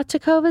thing about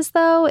Tecovas,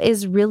 though,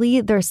 is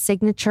really their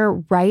signature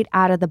right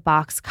out of the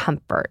box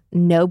comfort.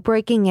 No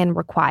breaking in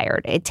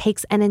required. It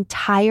takes an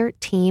entire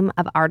team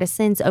of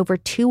artisans over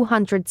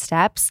 200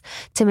 steps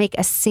to make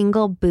a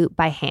single boot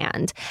by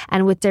hand.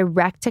 And with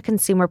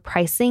direct-to-consumer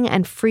pricing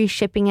and free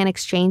shipping and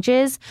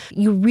exchanges,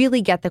 you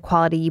really get the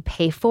quality you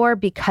pay for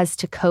because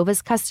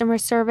Tecovas customer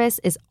service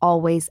is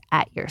always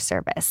at your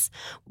service.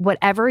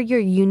 Whatever your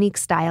unique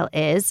style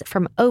is,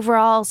 from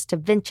overalls to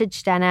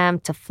vintage denim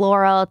to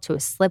floral to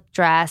a slip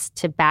dress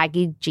to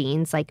baggy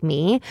jeans like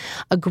me,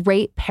 a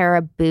great pair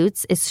of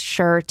boots is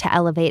sure to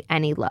elevate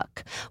any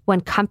look. When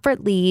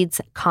comfort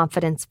leads,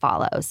 confidence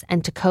follows,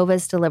 and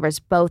Tecovas delivers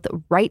both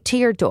right to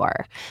your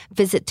door.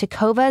 Visit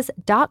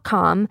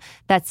tecovas.com,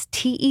 that's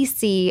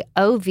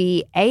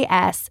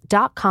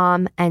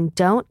TECOVAS.com, and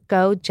don't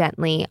go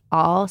gently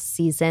all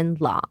season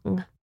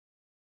long.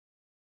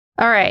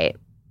 All right.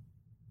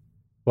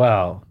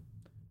 Well,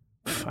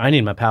 I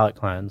need my palate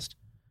cleansed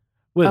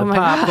with a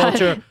pop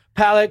culture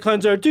palate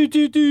cleanser. Do,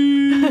 do,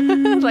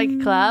 do. Like a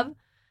club?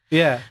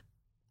 Yeah.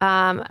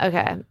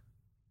 Okay.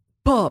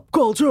 Pop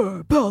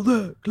culture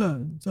palate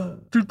cleanser.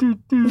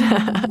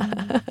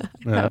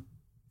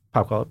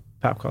 Pop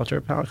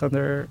culture palate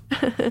cleanser.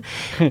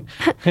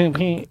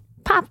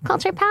 Pop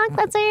culture palate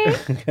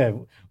cleanser. Okay,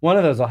 one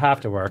of those will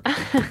have to work.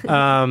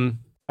 All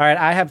right,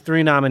 I have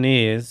 3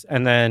 nominees,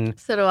 and then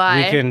So do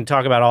I. we can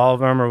talk about all of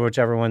them or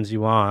whichever ones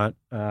you want.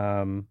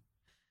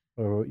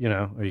 Or you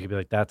could be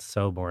like, "That's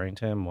so boring,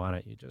 Tim. Why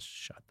don't you just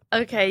shut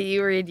the?" Okay,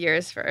 you read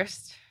yours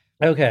first.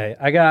 Okay,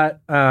 I got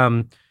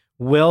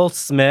Will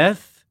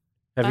Smith.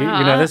 Have you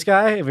know this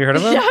guy? Have you heard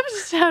of him? Yeah,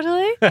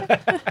 totally.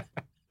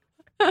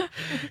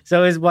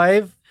 So his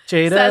wife,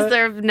 Jada, says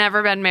they've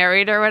never been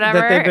married or whatever.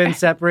 that they've been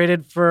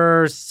separated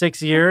for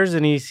 6 years,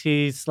 and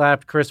he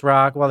slapped Chris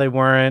Rock while they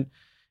weren't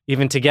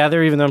even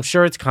together, even though I'm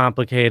sure it's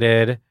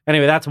complicated.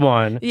 Anyway, that's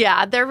one.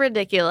 Yeah, they're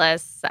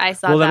ridiculous. I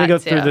saw that. Well, let me go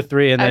too. through the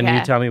three, and then Okay.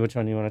 you tell me which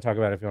one you want to talk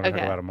about if you want to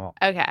talk about them all.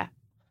 Okay.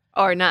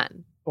 Or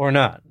none. Or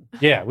not.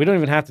 Yeah, we don't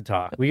even have to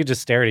talk. We could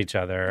just stare at each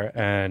other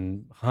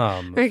and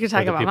hum. We could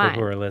talk for the about people mine.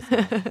 who are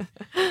listening.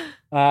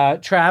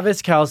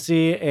 Travis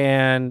Kelce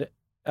and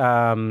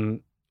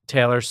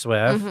Taylor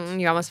Swift.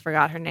 You almost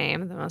forgot her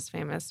name, the most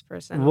famous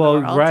person Well,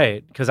 in the world.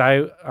 right, because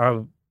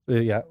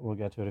yeah, we'll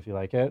get to it if you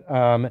like it.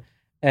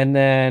 And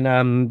then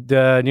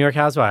the New York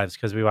Housewives,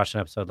 because we watched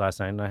an episode last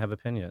night and I have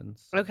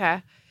opinions.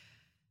 Okay.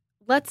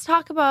 Let's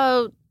talk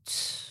about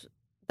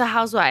the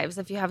Housewives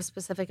if you have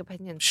specific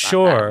opinions.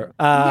 Sure.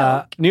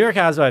 About them. New York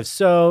Housewives.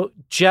 So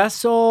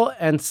Jessel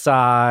and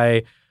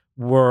Cy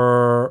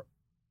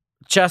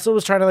Jessel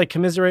was trying to like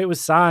commiserate with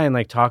Cy and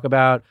like talk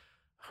about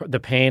the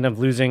pain of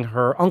losing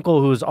her uncle,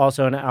 who was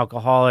also an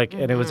alcoholic.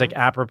 And it was like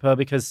apropos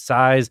because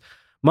Cy's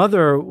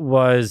mother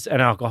was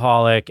an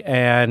alcoholic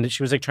and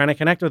she was like trying to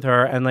connect with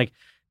her. And like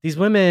these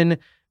women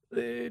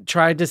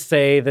tried to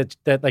say that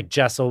like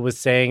Jessel was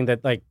saying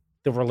that like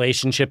the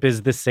relationship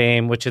is the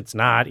same, which it's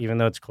not, even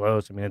though it's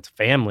close. I mean, it's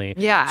family.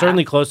 Yeah.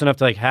 Certainly close enough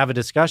to like have a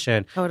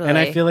discussion. Totally. And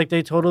I feel like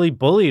they totally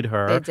bullied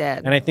her. They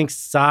did. And I think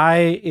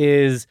Cy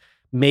is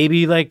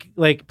maybe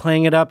like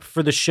playing it up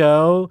for the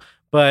show,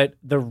 but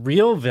the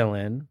real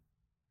villain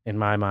in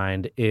my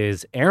mind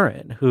is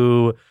Erin,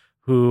 who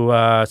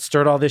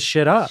stirred all this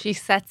shit up. She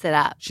sets it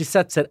up. She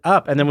sets it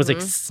up and then was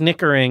like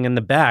snickering in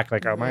the back,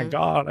 like, oh my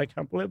God, I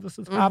can't believe this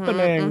is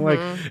happening. Like,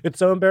 it's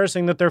so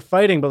embarrassing that they're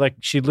fighting, but like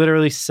she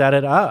literally set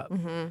it up.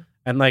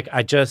 And like,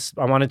 I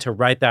wanted to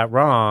right that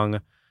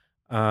wrong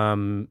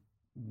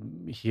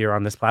here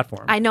on this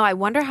platform. I know. I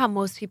wonder how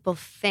most people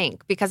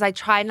think, because I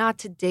try not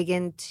to dig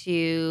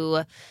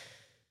into.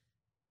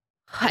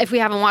 If we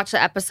haven't watched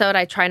the episode,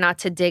 I try not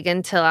to dig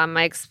into on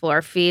my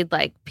Explore feed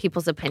like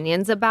people's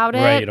opinions about it.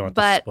 Right, you don't want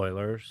but, the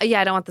spoilers. Yeah,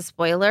 I don't want the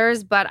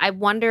spoilers, but I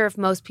wonder if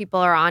most people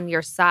are on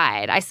your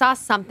side. I saw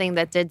something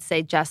that did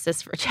say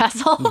justice for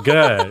Jessel.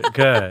 Good.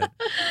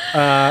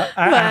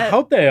 I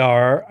hope they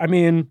are. I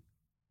mean,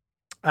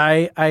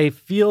 I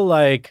feel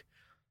like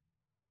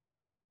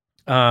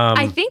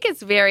I think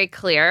it's very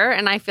clear,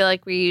 and I feel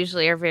like we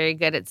usually are very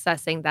good at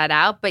sussing that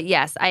out. But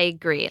yes, I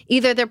agree.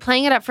 Either they're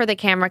playing it up for the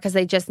camera because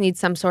they just need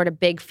some sort of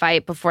big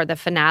fight before the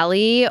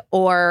finale,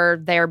 or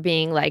they're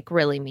being like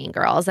really mean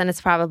girls, and it's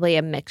probably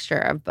a mixture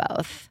of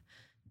both.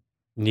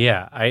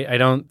 Yeah, I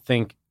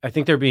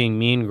think they're being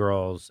mean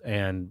girls,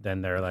 and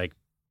then they're like,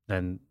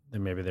 then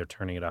maybe they're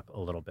turning it up a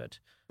little bit,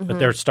 but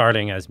they're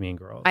starting as mean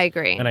girls. I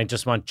agree. And I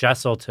just want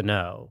Jessel to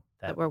know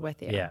that we're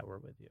with you. Yeah, we're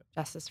with you.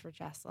 Justice for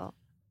Jessel.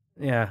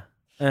 Yeah.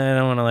 And I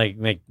don't want to like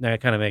make that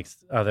kind of makes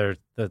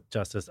the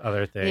justice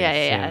other things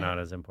Yeah. seem not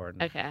as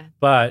important. Okay.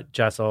 But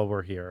Jessel,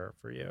 we're here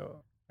for you.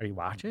 Are you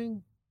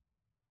watching?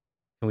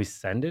 Can we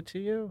send it to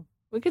you?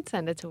 We could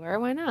send it to her.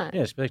 Why not?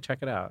 Yeah, just be like, check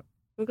it out.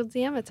 We could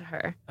DM it to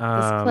her.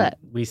 This clip.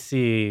 We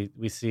see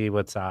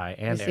what's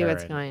and We see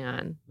what's Erin, going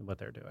on. what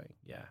they're doing.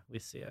 Yeah, we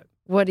see it.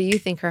 What do you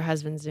think her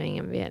husband's doing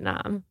in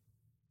Vietnam?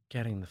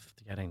 Getting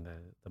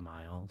the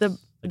miles. The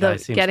guy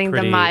seems getting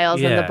pretty- the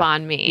miles and the yeah.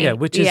 banh mi. Yeah,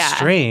 which is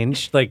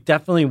strange. Like,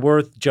 definitely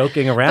worth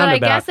joking around But I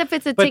about. guess if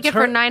it's a But ticket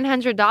for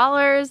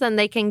 $900 and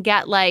they can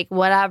get like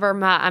whatever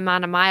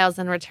amount of miles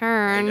in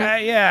return.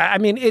 Yeah, I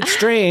mean, it's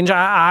strange.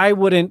 I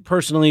wouldn't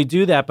personally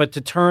do that, but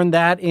to turn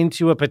that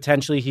into a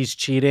potentially he's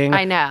cheating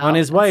I know. on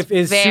his wife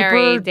is very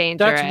super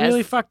dangerous. That's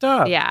really fucked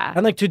up. Yeah.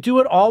 And like to do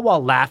it all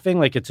while laughing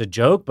like it's a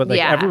joke, but like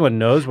Yeah. everyone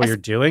knows what you're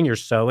doing. You're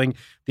sowing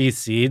these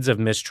seeds of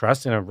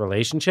mistrust in a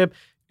relationship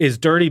is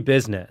dirty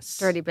business.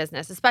 Dirty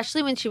business,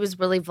 especially when she was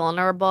really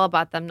vulnerable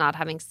about them not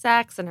having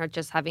sex and her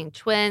just having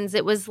twins.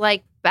 It was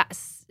like,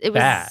 it was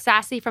Bad.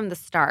 sassy from the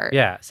start.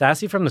 Yeah,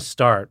 Sassy from the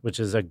Start,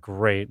 which is a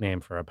great name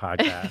for a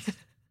podcast.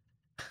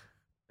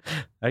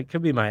 That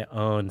could be my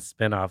own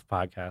spin-off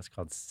podcast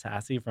called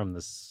Sassy from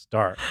the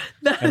Start.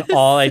 And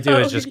all I do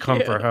is just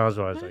come for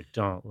housewives I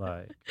don't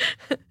like.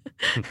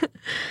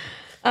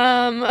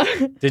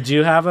 Did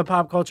you have a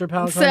pop culture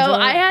palace? So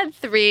I had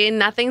 3.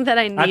 Nothing that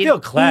I need. I feel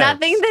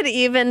cleansed.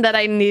 Nothing that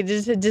I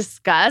needed to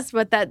discuss,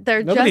 but that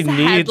they're Nobody just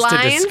needs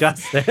headlines. to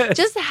discuss this.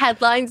 Just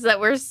headlines that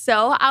were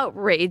so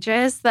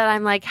outrageous that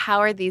I'm like, how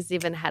are these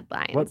even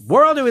headlines? What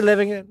world are we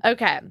living in?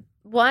 Okay.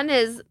 One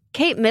is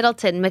Kate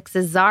Middleton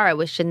mixes Zara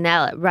with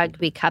Chanel at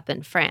Rugby Cup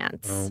in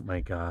France. Oh my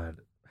God.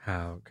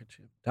 How could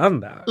you have done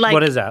that? Like-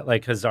 What is that?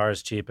 Like, because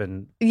Zara's cheap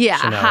and Yeah,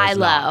 Chanel high is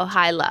low, not.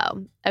 high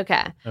low.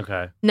 Okay.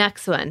 Okay.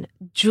 Next one.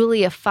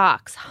 Julia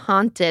Fox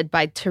haunted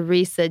by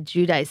Teresa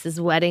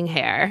Giudice's wedding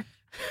hair.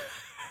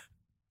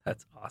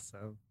 That's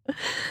awesome.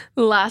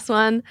 Last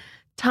one.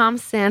 Tom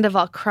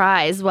Sandoval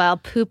cries while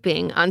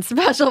pooping on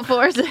Special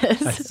Forces.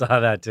 I saw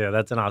that too.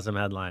 That's an awesome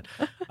headline.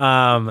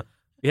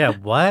 Yeah,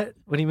 what?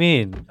 What do you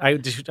mean? I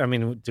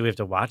mean, do we have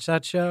to watch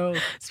that show?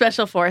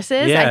 Special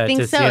Forces? Yeah, I think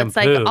to so. see him It's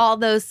like poop. all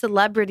those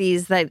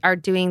celebrities that are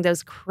doing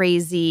those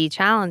crazy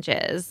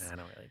challenges. I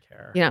don't really care.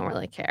 care. You don't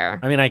really care.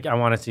 I mean, I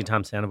want to see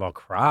Tom Sandoval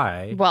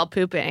cry. While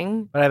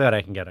pooping. But I bet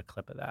I can get a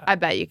clip of that. I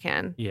bet you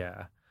can.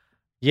 Yeah.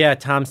 Yeah,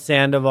 Tom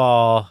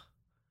Sandoval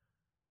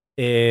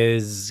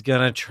is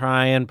going to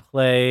try and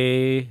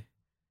play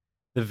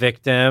the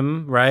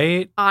victim,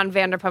 right? On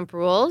Vanderpump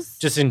Rules?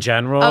 Just in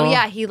general. Oh,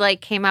 yeah. He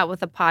came out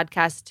with a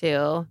podcast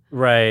too.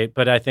 Right.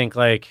 But I think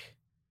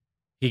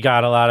he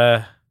got a lot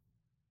of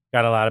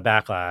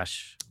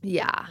backlash.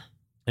 Yeah.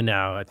 And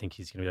now I think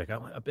he's going to be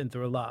like, I've been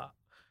through a lot.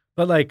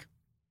 But I'm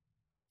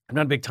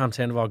not a big Tom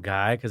Sandoval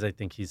guy because I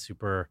think he's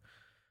super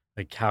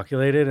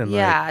calculated and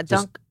there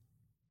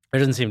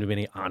doesn't seem to be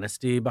any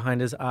honesty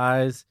behind his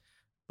eyes.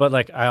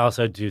 But I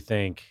also do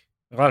think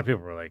a lot of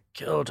people were like,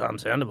 kill Tom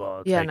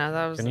Sandoval. It's no,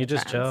 that was can you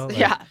just chill?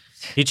 Yeah.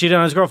 He cheated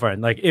on his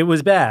girlfriend. It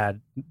was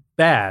bad,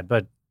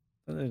 but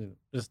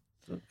just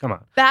come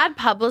on. Bad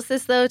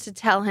publicist though to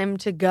tell him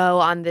to go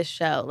on this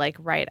show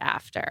right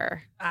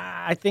after.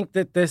 I think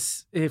that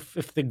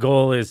if the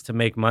goal is to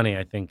make money,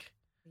 I think.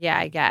 Yeah,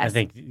 I guess. I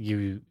think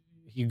you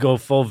go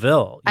full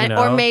Vil,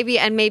 or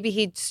maybe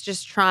he's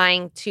just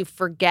trying to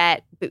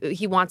forget.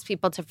 He wants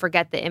people to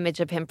forget the image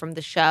of him from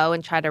the show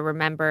and try to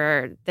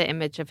remember the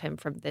image of him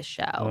from this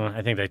show. Well,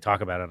 I think they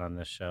talk about it on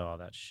this show, all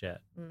that shit.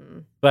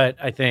 But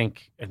I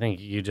think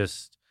you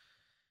just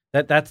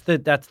that's the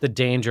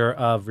danger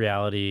of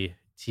reality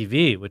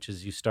TV, which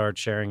is you start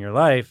sharing your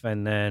life,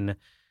 and then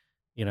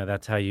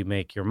that's how you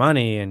make your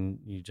money, and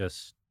you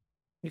just.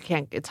 You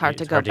can't. It's hard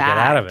to go hard back. To get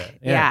out of it.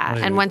 Yeah.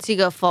 And once you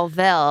go full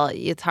Vil,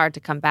 it's hard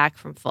to come back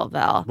from full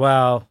Vil.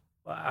 Well,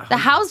 the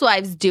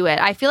housewives do it.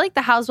 I feel like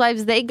the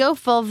housewives, they go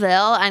full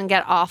Vil and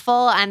get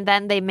awful, and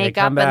then they make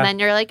up, back. and then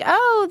you're like,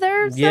 oh,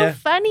 they're so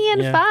funny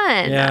and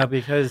fun. Yeah,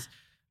 because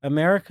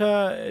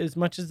America, as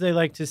much as they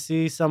like to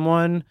see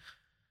someone,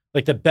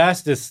 the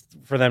best is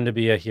for them to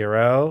be a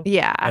hero.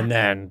 Yeah. And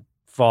then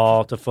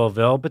fall to full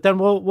Vil, but then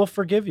we'll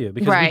forgive you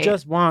because we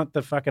just want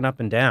the fucking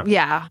up and down.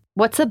 Yeah.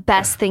 What's the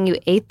best thing you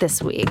ate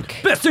this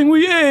week? Best thing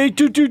we ate.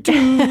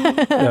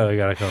 No, we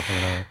gotta come from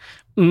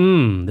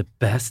another. The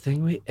best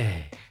thing we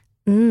ate.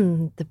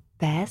 The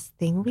best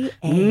thing we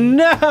ate.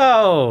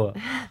 No,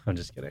 I'm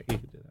just kidding. You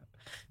can do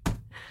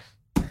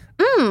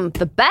that.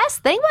 The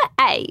best thing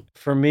we ate.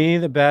 For me,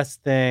 the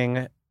best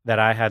thing that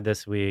I had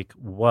this week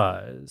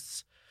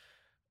was,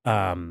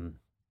 and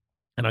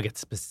I'll get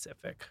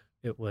specific.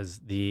 It was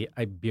the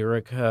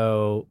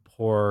Iberico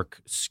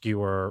pork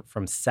skewer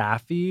from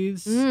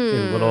Safi's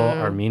in Little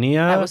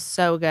Armenia. That was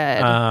so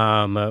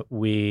good.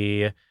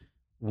 We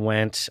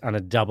went on a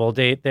double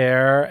date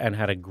there and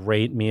had a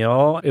great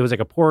meal. It was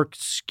a pork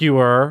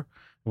skewer,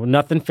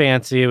 nothing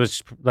fancy. It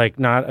was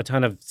not a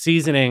ton of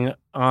seasoning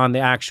on the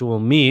actual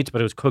meat,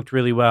 but it was cooked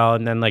really well.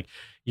 And then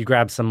you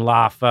grab some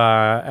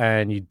laffa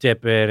and you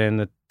dip it in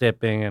the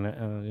dipping, and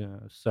it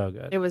was so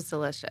good. It was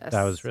delicious.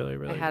 That was really,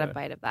 really good. I had a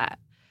bite of that.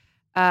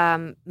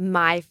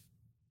 My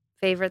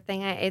favorite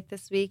thing I ate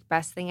this week,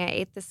 best thing I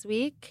ate this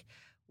week,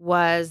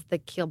 was the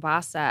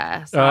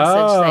kielbasa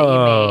sausage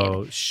that you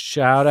made.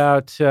 Shout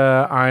out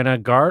to Ina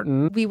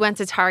Garten. We went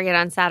to Target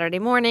on Saturday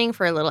morning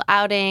for a little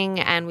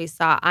outing, and we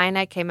saw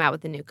Ina came out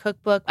with a new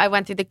cookbook. I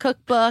went through the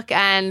cookbook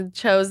and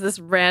chose this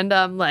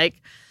random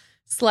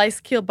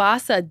sliced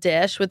kielbasa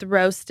dish with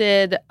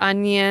roasted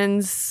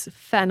onions,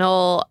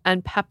 fennel,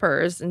 and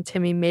peppers, and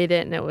Timmy made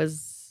it, and it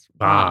was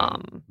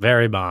bomb.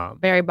 Very bomb.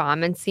 Very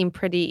bomb, and seemed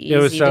pretty easy. It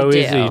was so to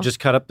easy. do. You just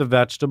cut up the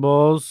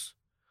vegetables,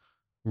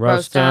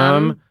 roast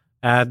them,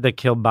 add the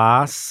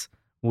kielbasa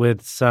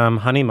with some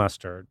honey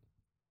mustard.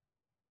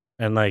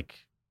 And it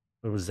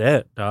was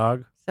it,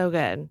 dog. So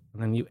good.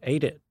 And then you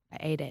ate it. I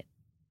ate it.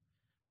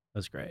 That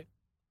was great.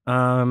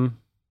 All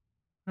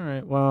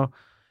right. Well,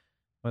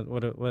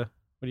 what are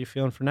you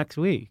feeling for next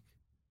week?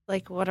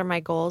 What are my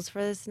goals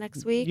for this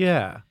next week?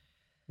 Yeah.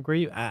 Where are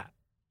you at?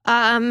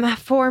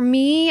 For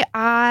me,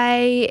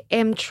 I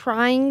am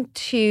trying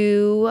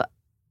to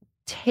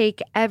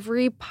take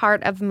every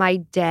part of my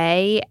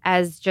day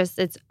as just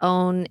its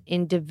own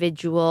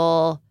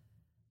individual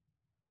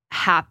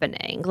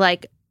happening.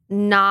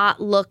 Not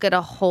look at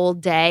a whole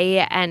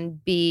day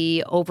and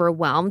be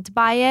overwhelmed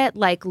by it.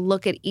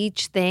 Look at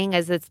each thing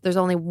as there's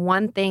only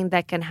one thing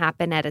that can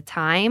happen at a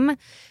time,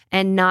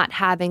 and not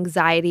have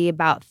anxiety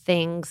about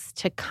things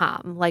to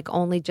come.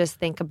 Only just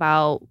think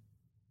about.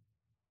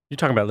 You're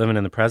talking about living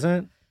in the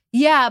present?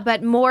 Yeah,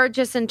 but more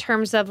just in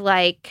terms of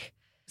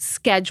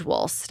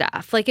schedule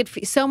stuff.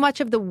 So much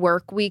of the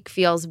work week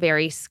feels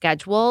very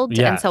scheduled.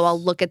 Yes. And so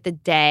I'll look at the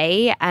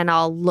day and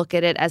I'll look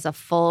at it as a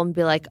full and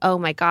be like, oh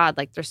my God,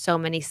 there's so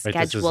many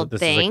scheduled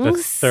things.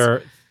 This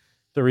is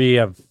 3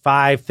 of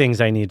 5 things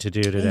I need to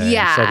do today.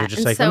 Yeah. So they're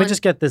just let me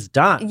just get this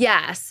done.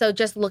 Yeah. So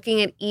just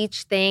looking at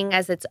each thing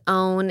as its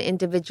own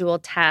individual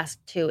task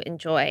to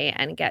enjoy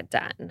and get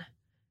done.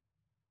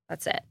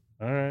 That's it.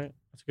 All right.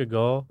 That's a good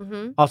goal.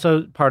 Mm-hmm.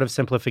 Also part of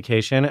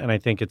simplification, and I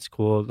think it's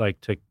cool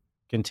to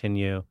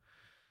continue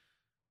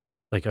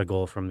a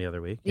goal from the other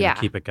week. You know,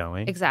 keep it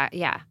going. Exactly.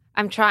 Yeah.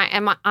 I'm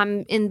trying.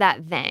 I'm in that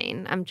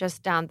vein. I'm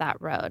just down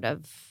that road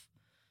of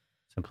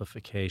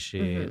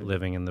simplification,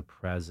 living in the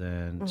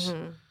present.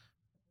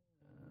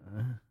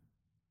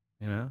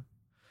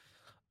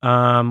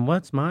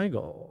 What's my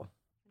goal?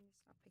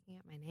 Stop picking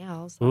at my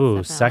nails. That's Ooh,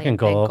 definitely second a big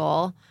goal.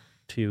 goal.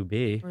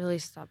 2B. Really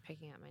stop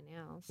picking at my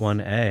nails.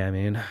 1A. I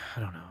mean, I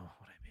don't know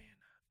what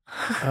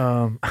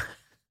I mean.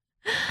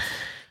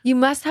 You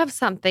must have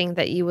something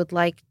that you would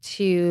like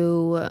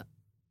to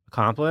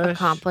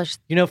accomplish.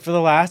 You know, for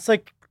the last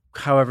like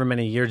however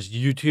many years,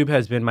 YouTube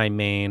has been my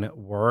main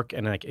work,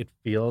 and like it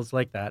feels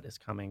like that is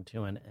coming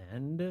to an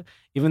end.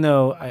 Even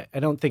though I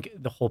don't think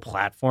the whole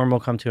platform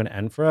will come to an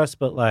end for us,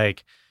 but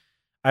like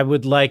I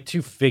would like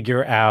to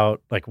figure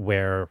out like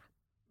where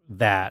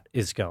that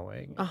is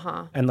going.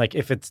 And like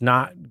if it's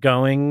not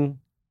going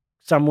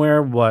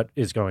somewhere, what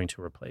is going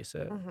to replace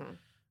it?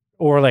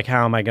 Or like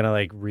how am I going to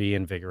like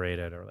reinvigorate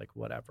it or like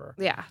whatever.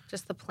 Yeah,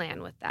 just the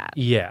plan with that.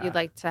 Yeah. You'd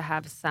like to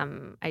have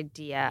some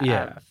idea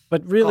of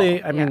but really,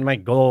 goal. I mean, my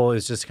goal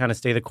is just kind of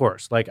stay the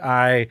course. Like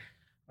I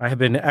have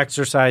been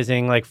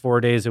exercising like 4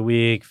 days a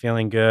week,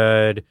 feeling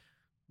good,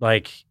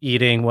 like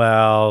eating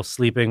well,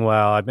 sleeping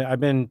well. I've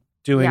been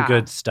doing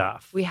good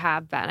stuff. We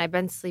have been. I've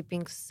been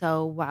sleeping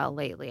so well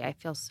lately. I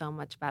feel so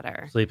much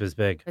better. Sleep is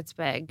big. It's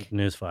big.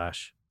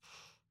 Newsflash.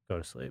 Go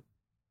to sleep.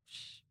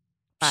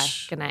 Bye.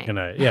 Good night. Good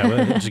night. Yeah,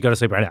 well, just go to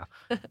sleep right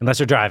now. Unless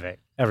you're driving.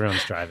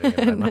 Everyone's driving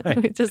in my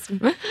mind.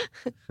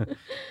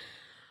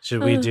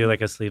 Should we do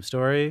like a sleep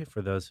story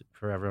for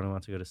everyone who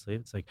wants to go to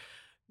sleep? It's like,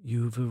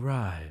 you've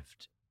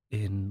arrived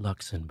in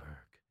Luxembourg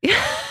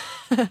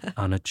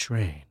on a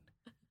train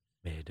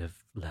made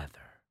of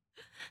leather.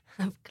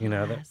 You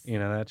know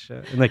that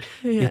shit? And like,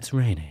 it's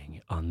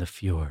raining on the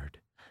fjord.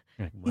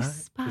 Like, what? You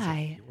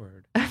spy. Is a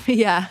fjord?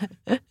 Yeah.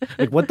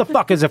 Like, what the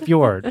fuck is a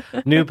fjord?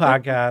 New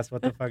podcast.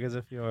 What the fuck is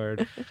a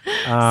fjord?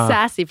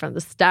 Sassy from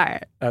the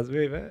start. That's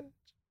me, man.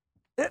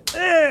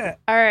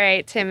 All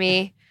right,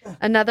 Timmy.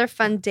 Another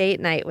fun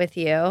date night with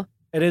you.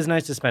 It is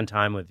nice to spend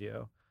time with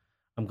you.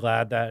 I'm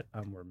glad that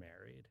we're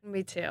married.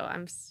 Me too.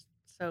 I'm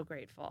so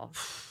grateful.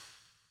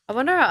 I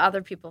wonder how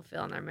other people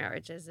feel in their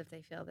marriages if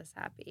they feel this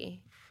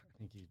happy. I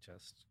think you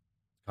just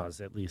caused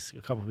at least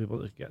a couple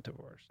people to get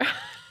divorced.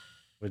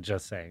 With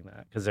just saying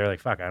that, because they're like,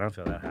 "Fuck, I don't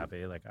feel that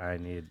happy. Like,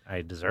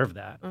 I deserve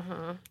that."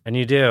 And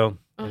you do.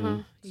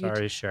 And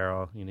sorry,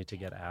 Cheryl, you need to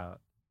get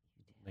out.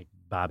 Like,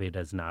 Bobby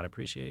does not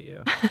appreciate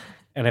you.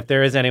 And if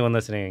there is anyone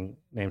listening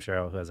named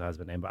Cheryl who has a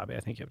husband named Bobby, I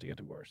think you have to get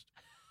divorced.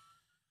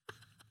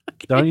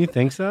 Okay. Don't you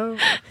think so?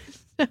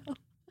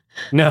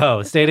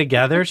 No, stay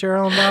together,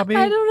 Cheryl and Bobby.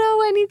 I don't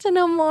know. I need to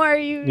know more.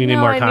 You need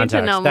more context. I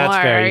need to know That's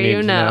more. fair. You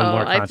need to know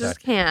more I context. just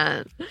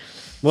can't.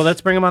 Well,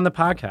 let's bring them on the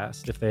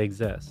podcast if they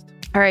exist.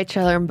 All right,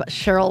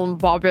 Cheryl and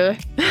Bobby,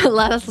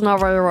 let us know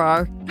where you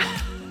are.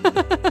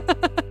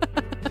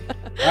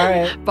 All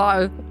right.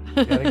 Bye.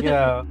 Gotta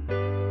go.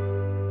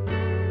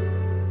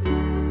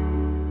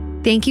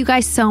 Thank you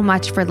guys so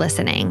much for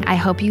listening. I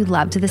hope you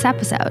loved this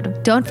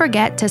episode. Don't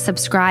forget to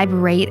subscribe,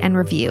 rate, and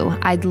review.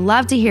 I'd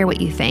love to hear what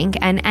you think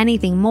and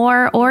anything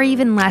more or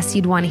even less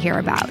you'd want to hear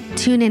about.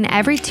 Tune in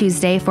every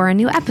Tuesday for a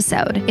new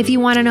episode. If you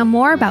want to know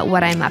more about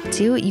what I'm up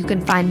to, you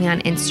can find me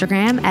on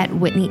Instagram at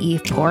Whitney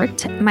Eve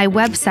Port, my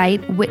website,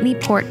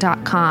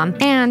 whitneyport.com,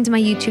 and my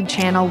YouTube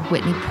channel,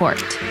 Whitney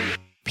Port.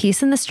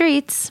 Peace in the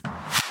streets.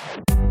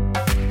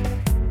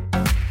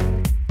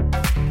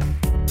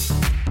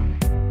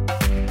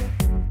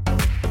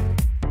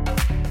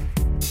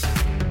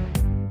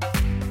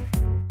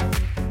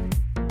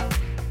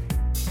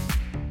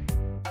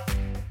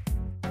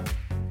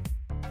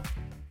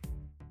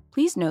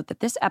 Please note that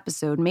this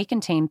episode may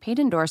contain paid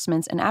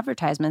endorsements and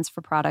advertisements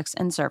for products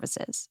and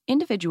services.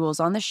 Individuals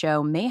on the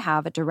show may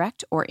have a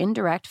direct or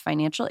indirect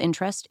financial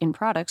interest in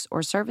products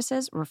or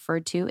services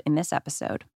referred to in this episode.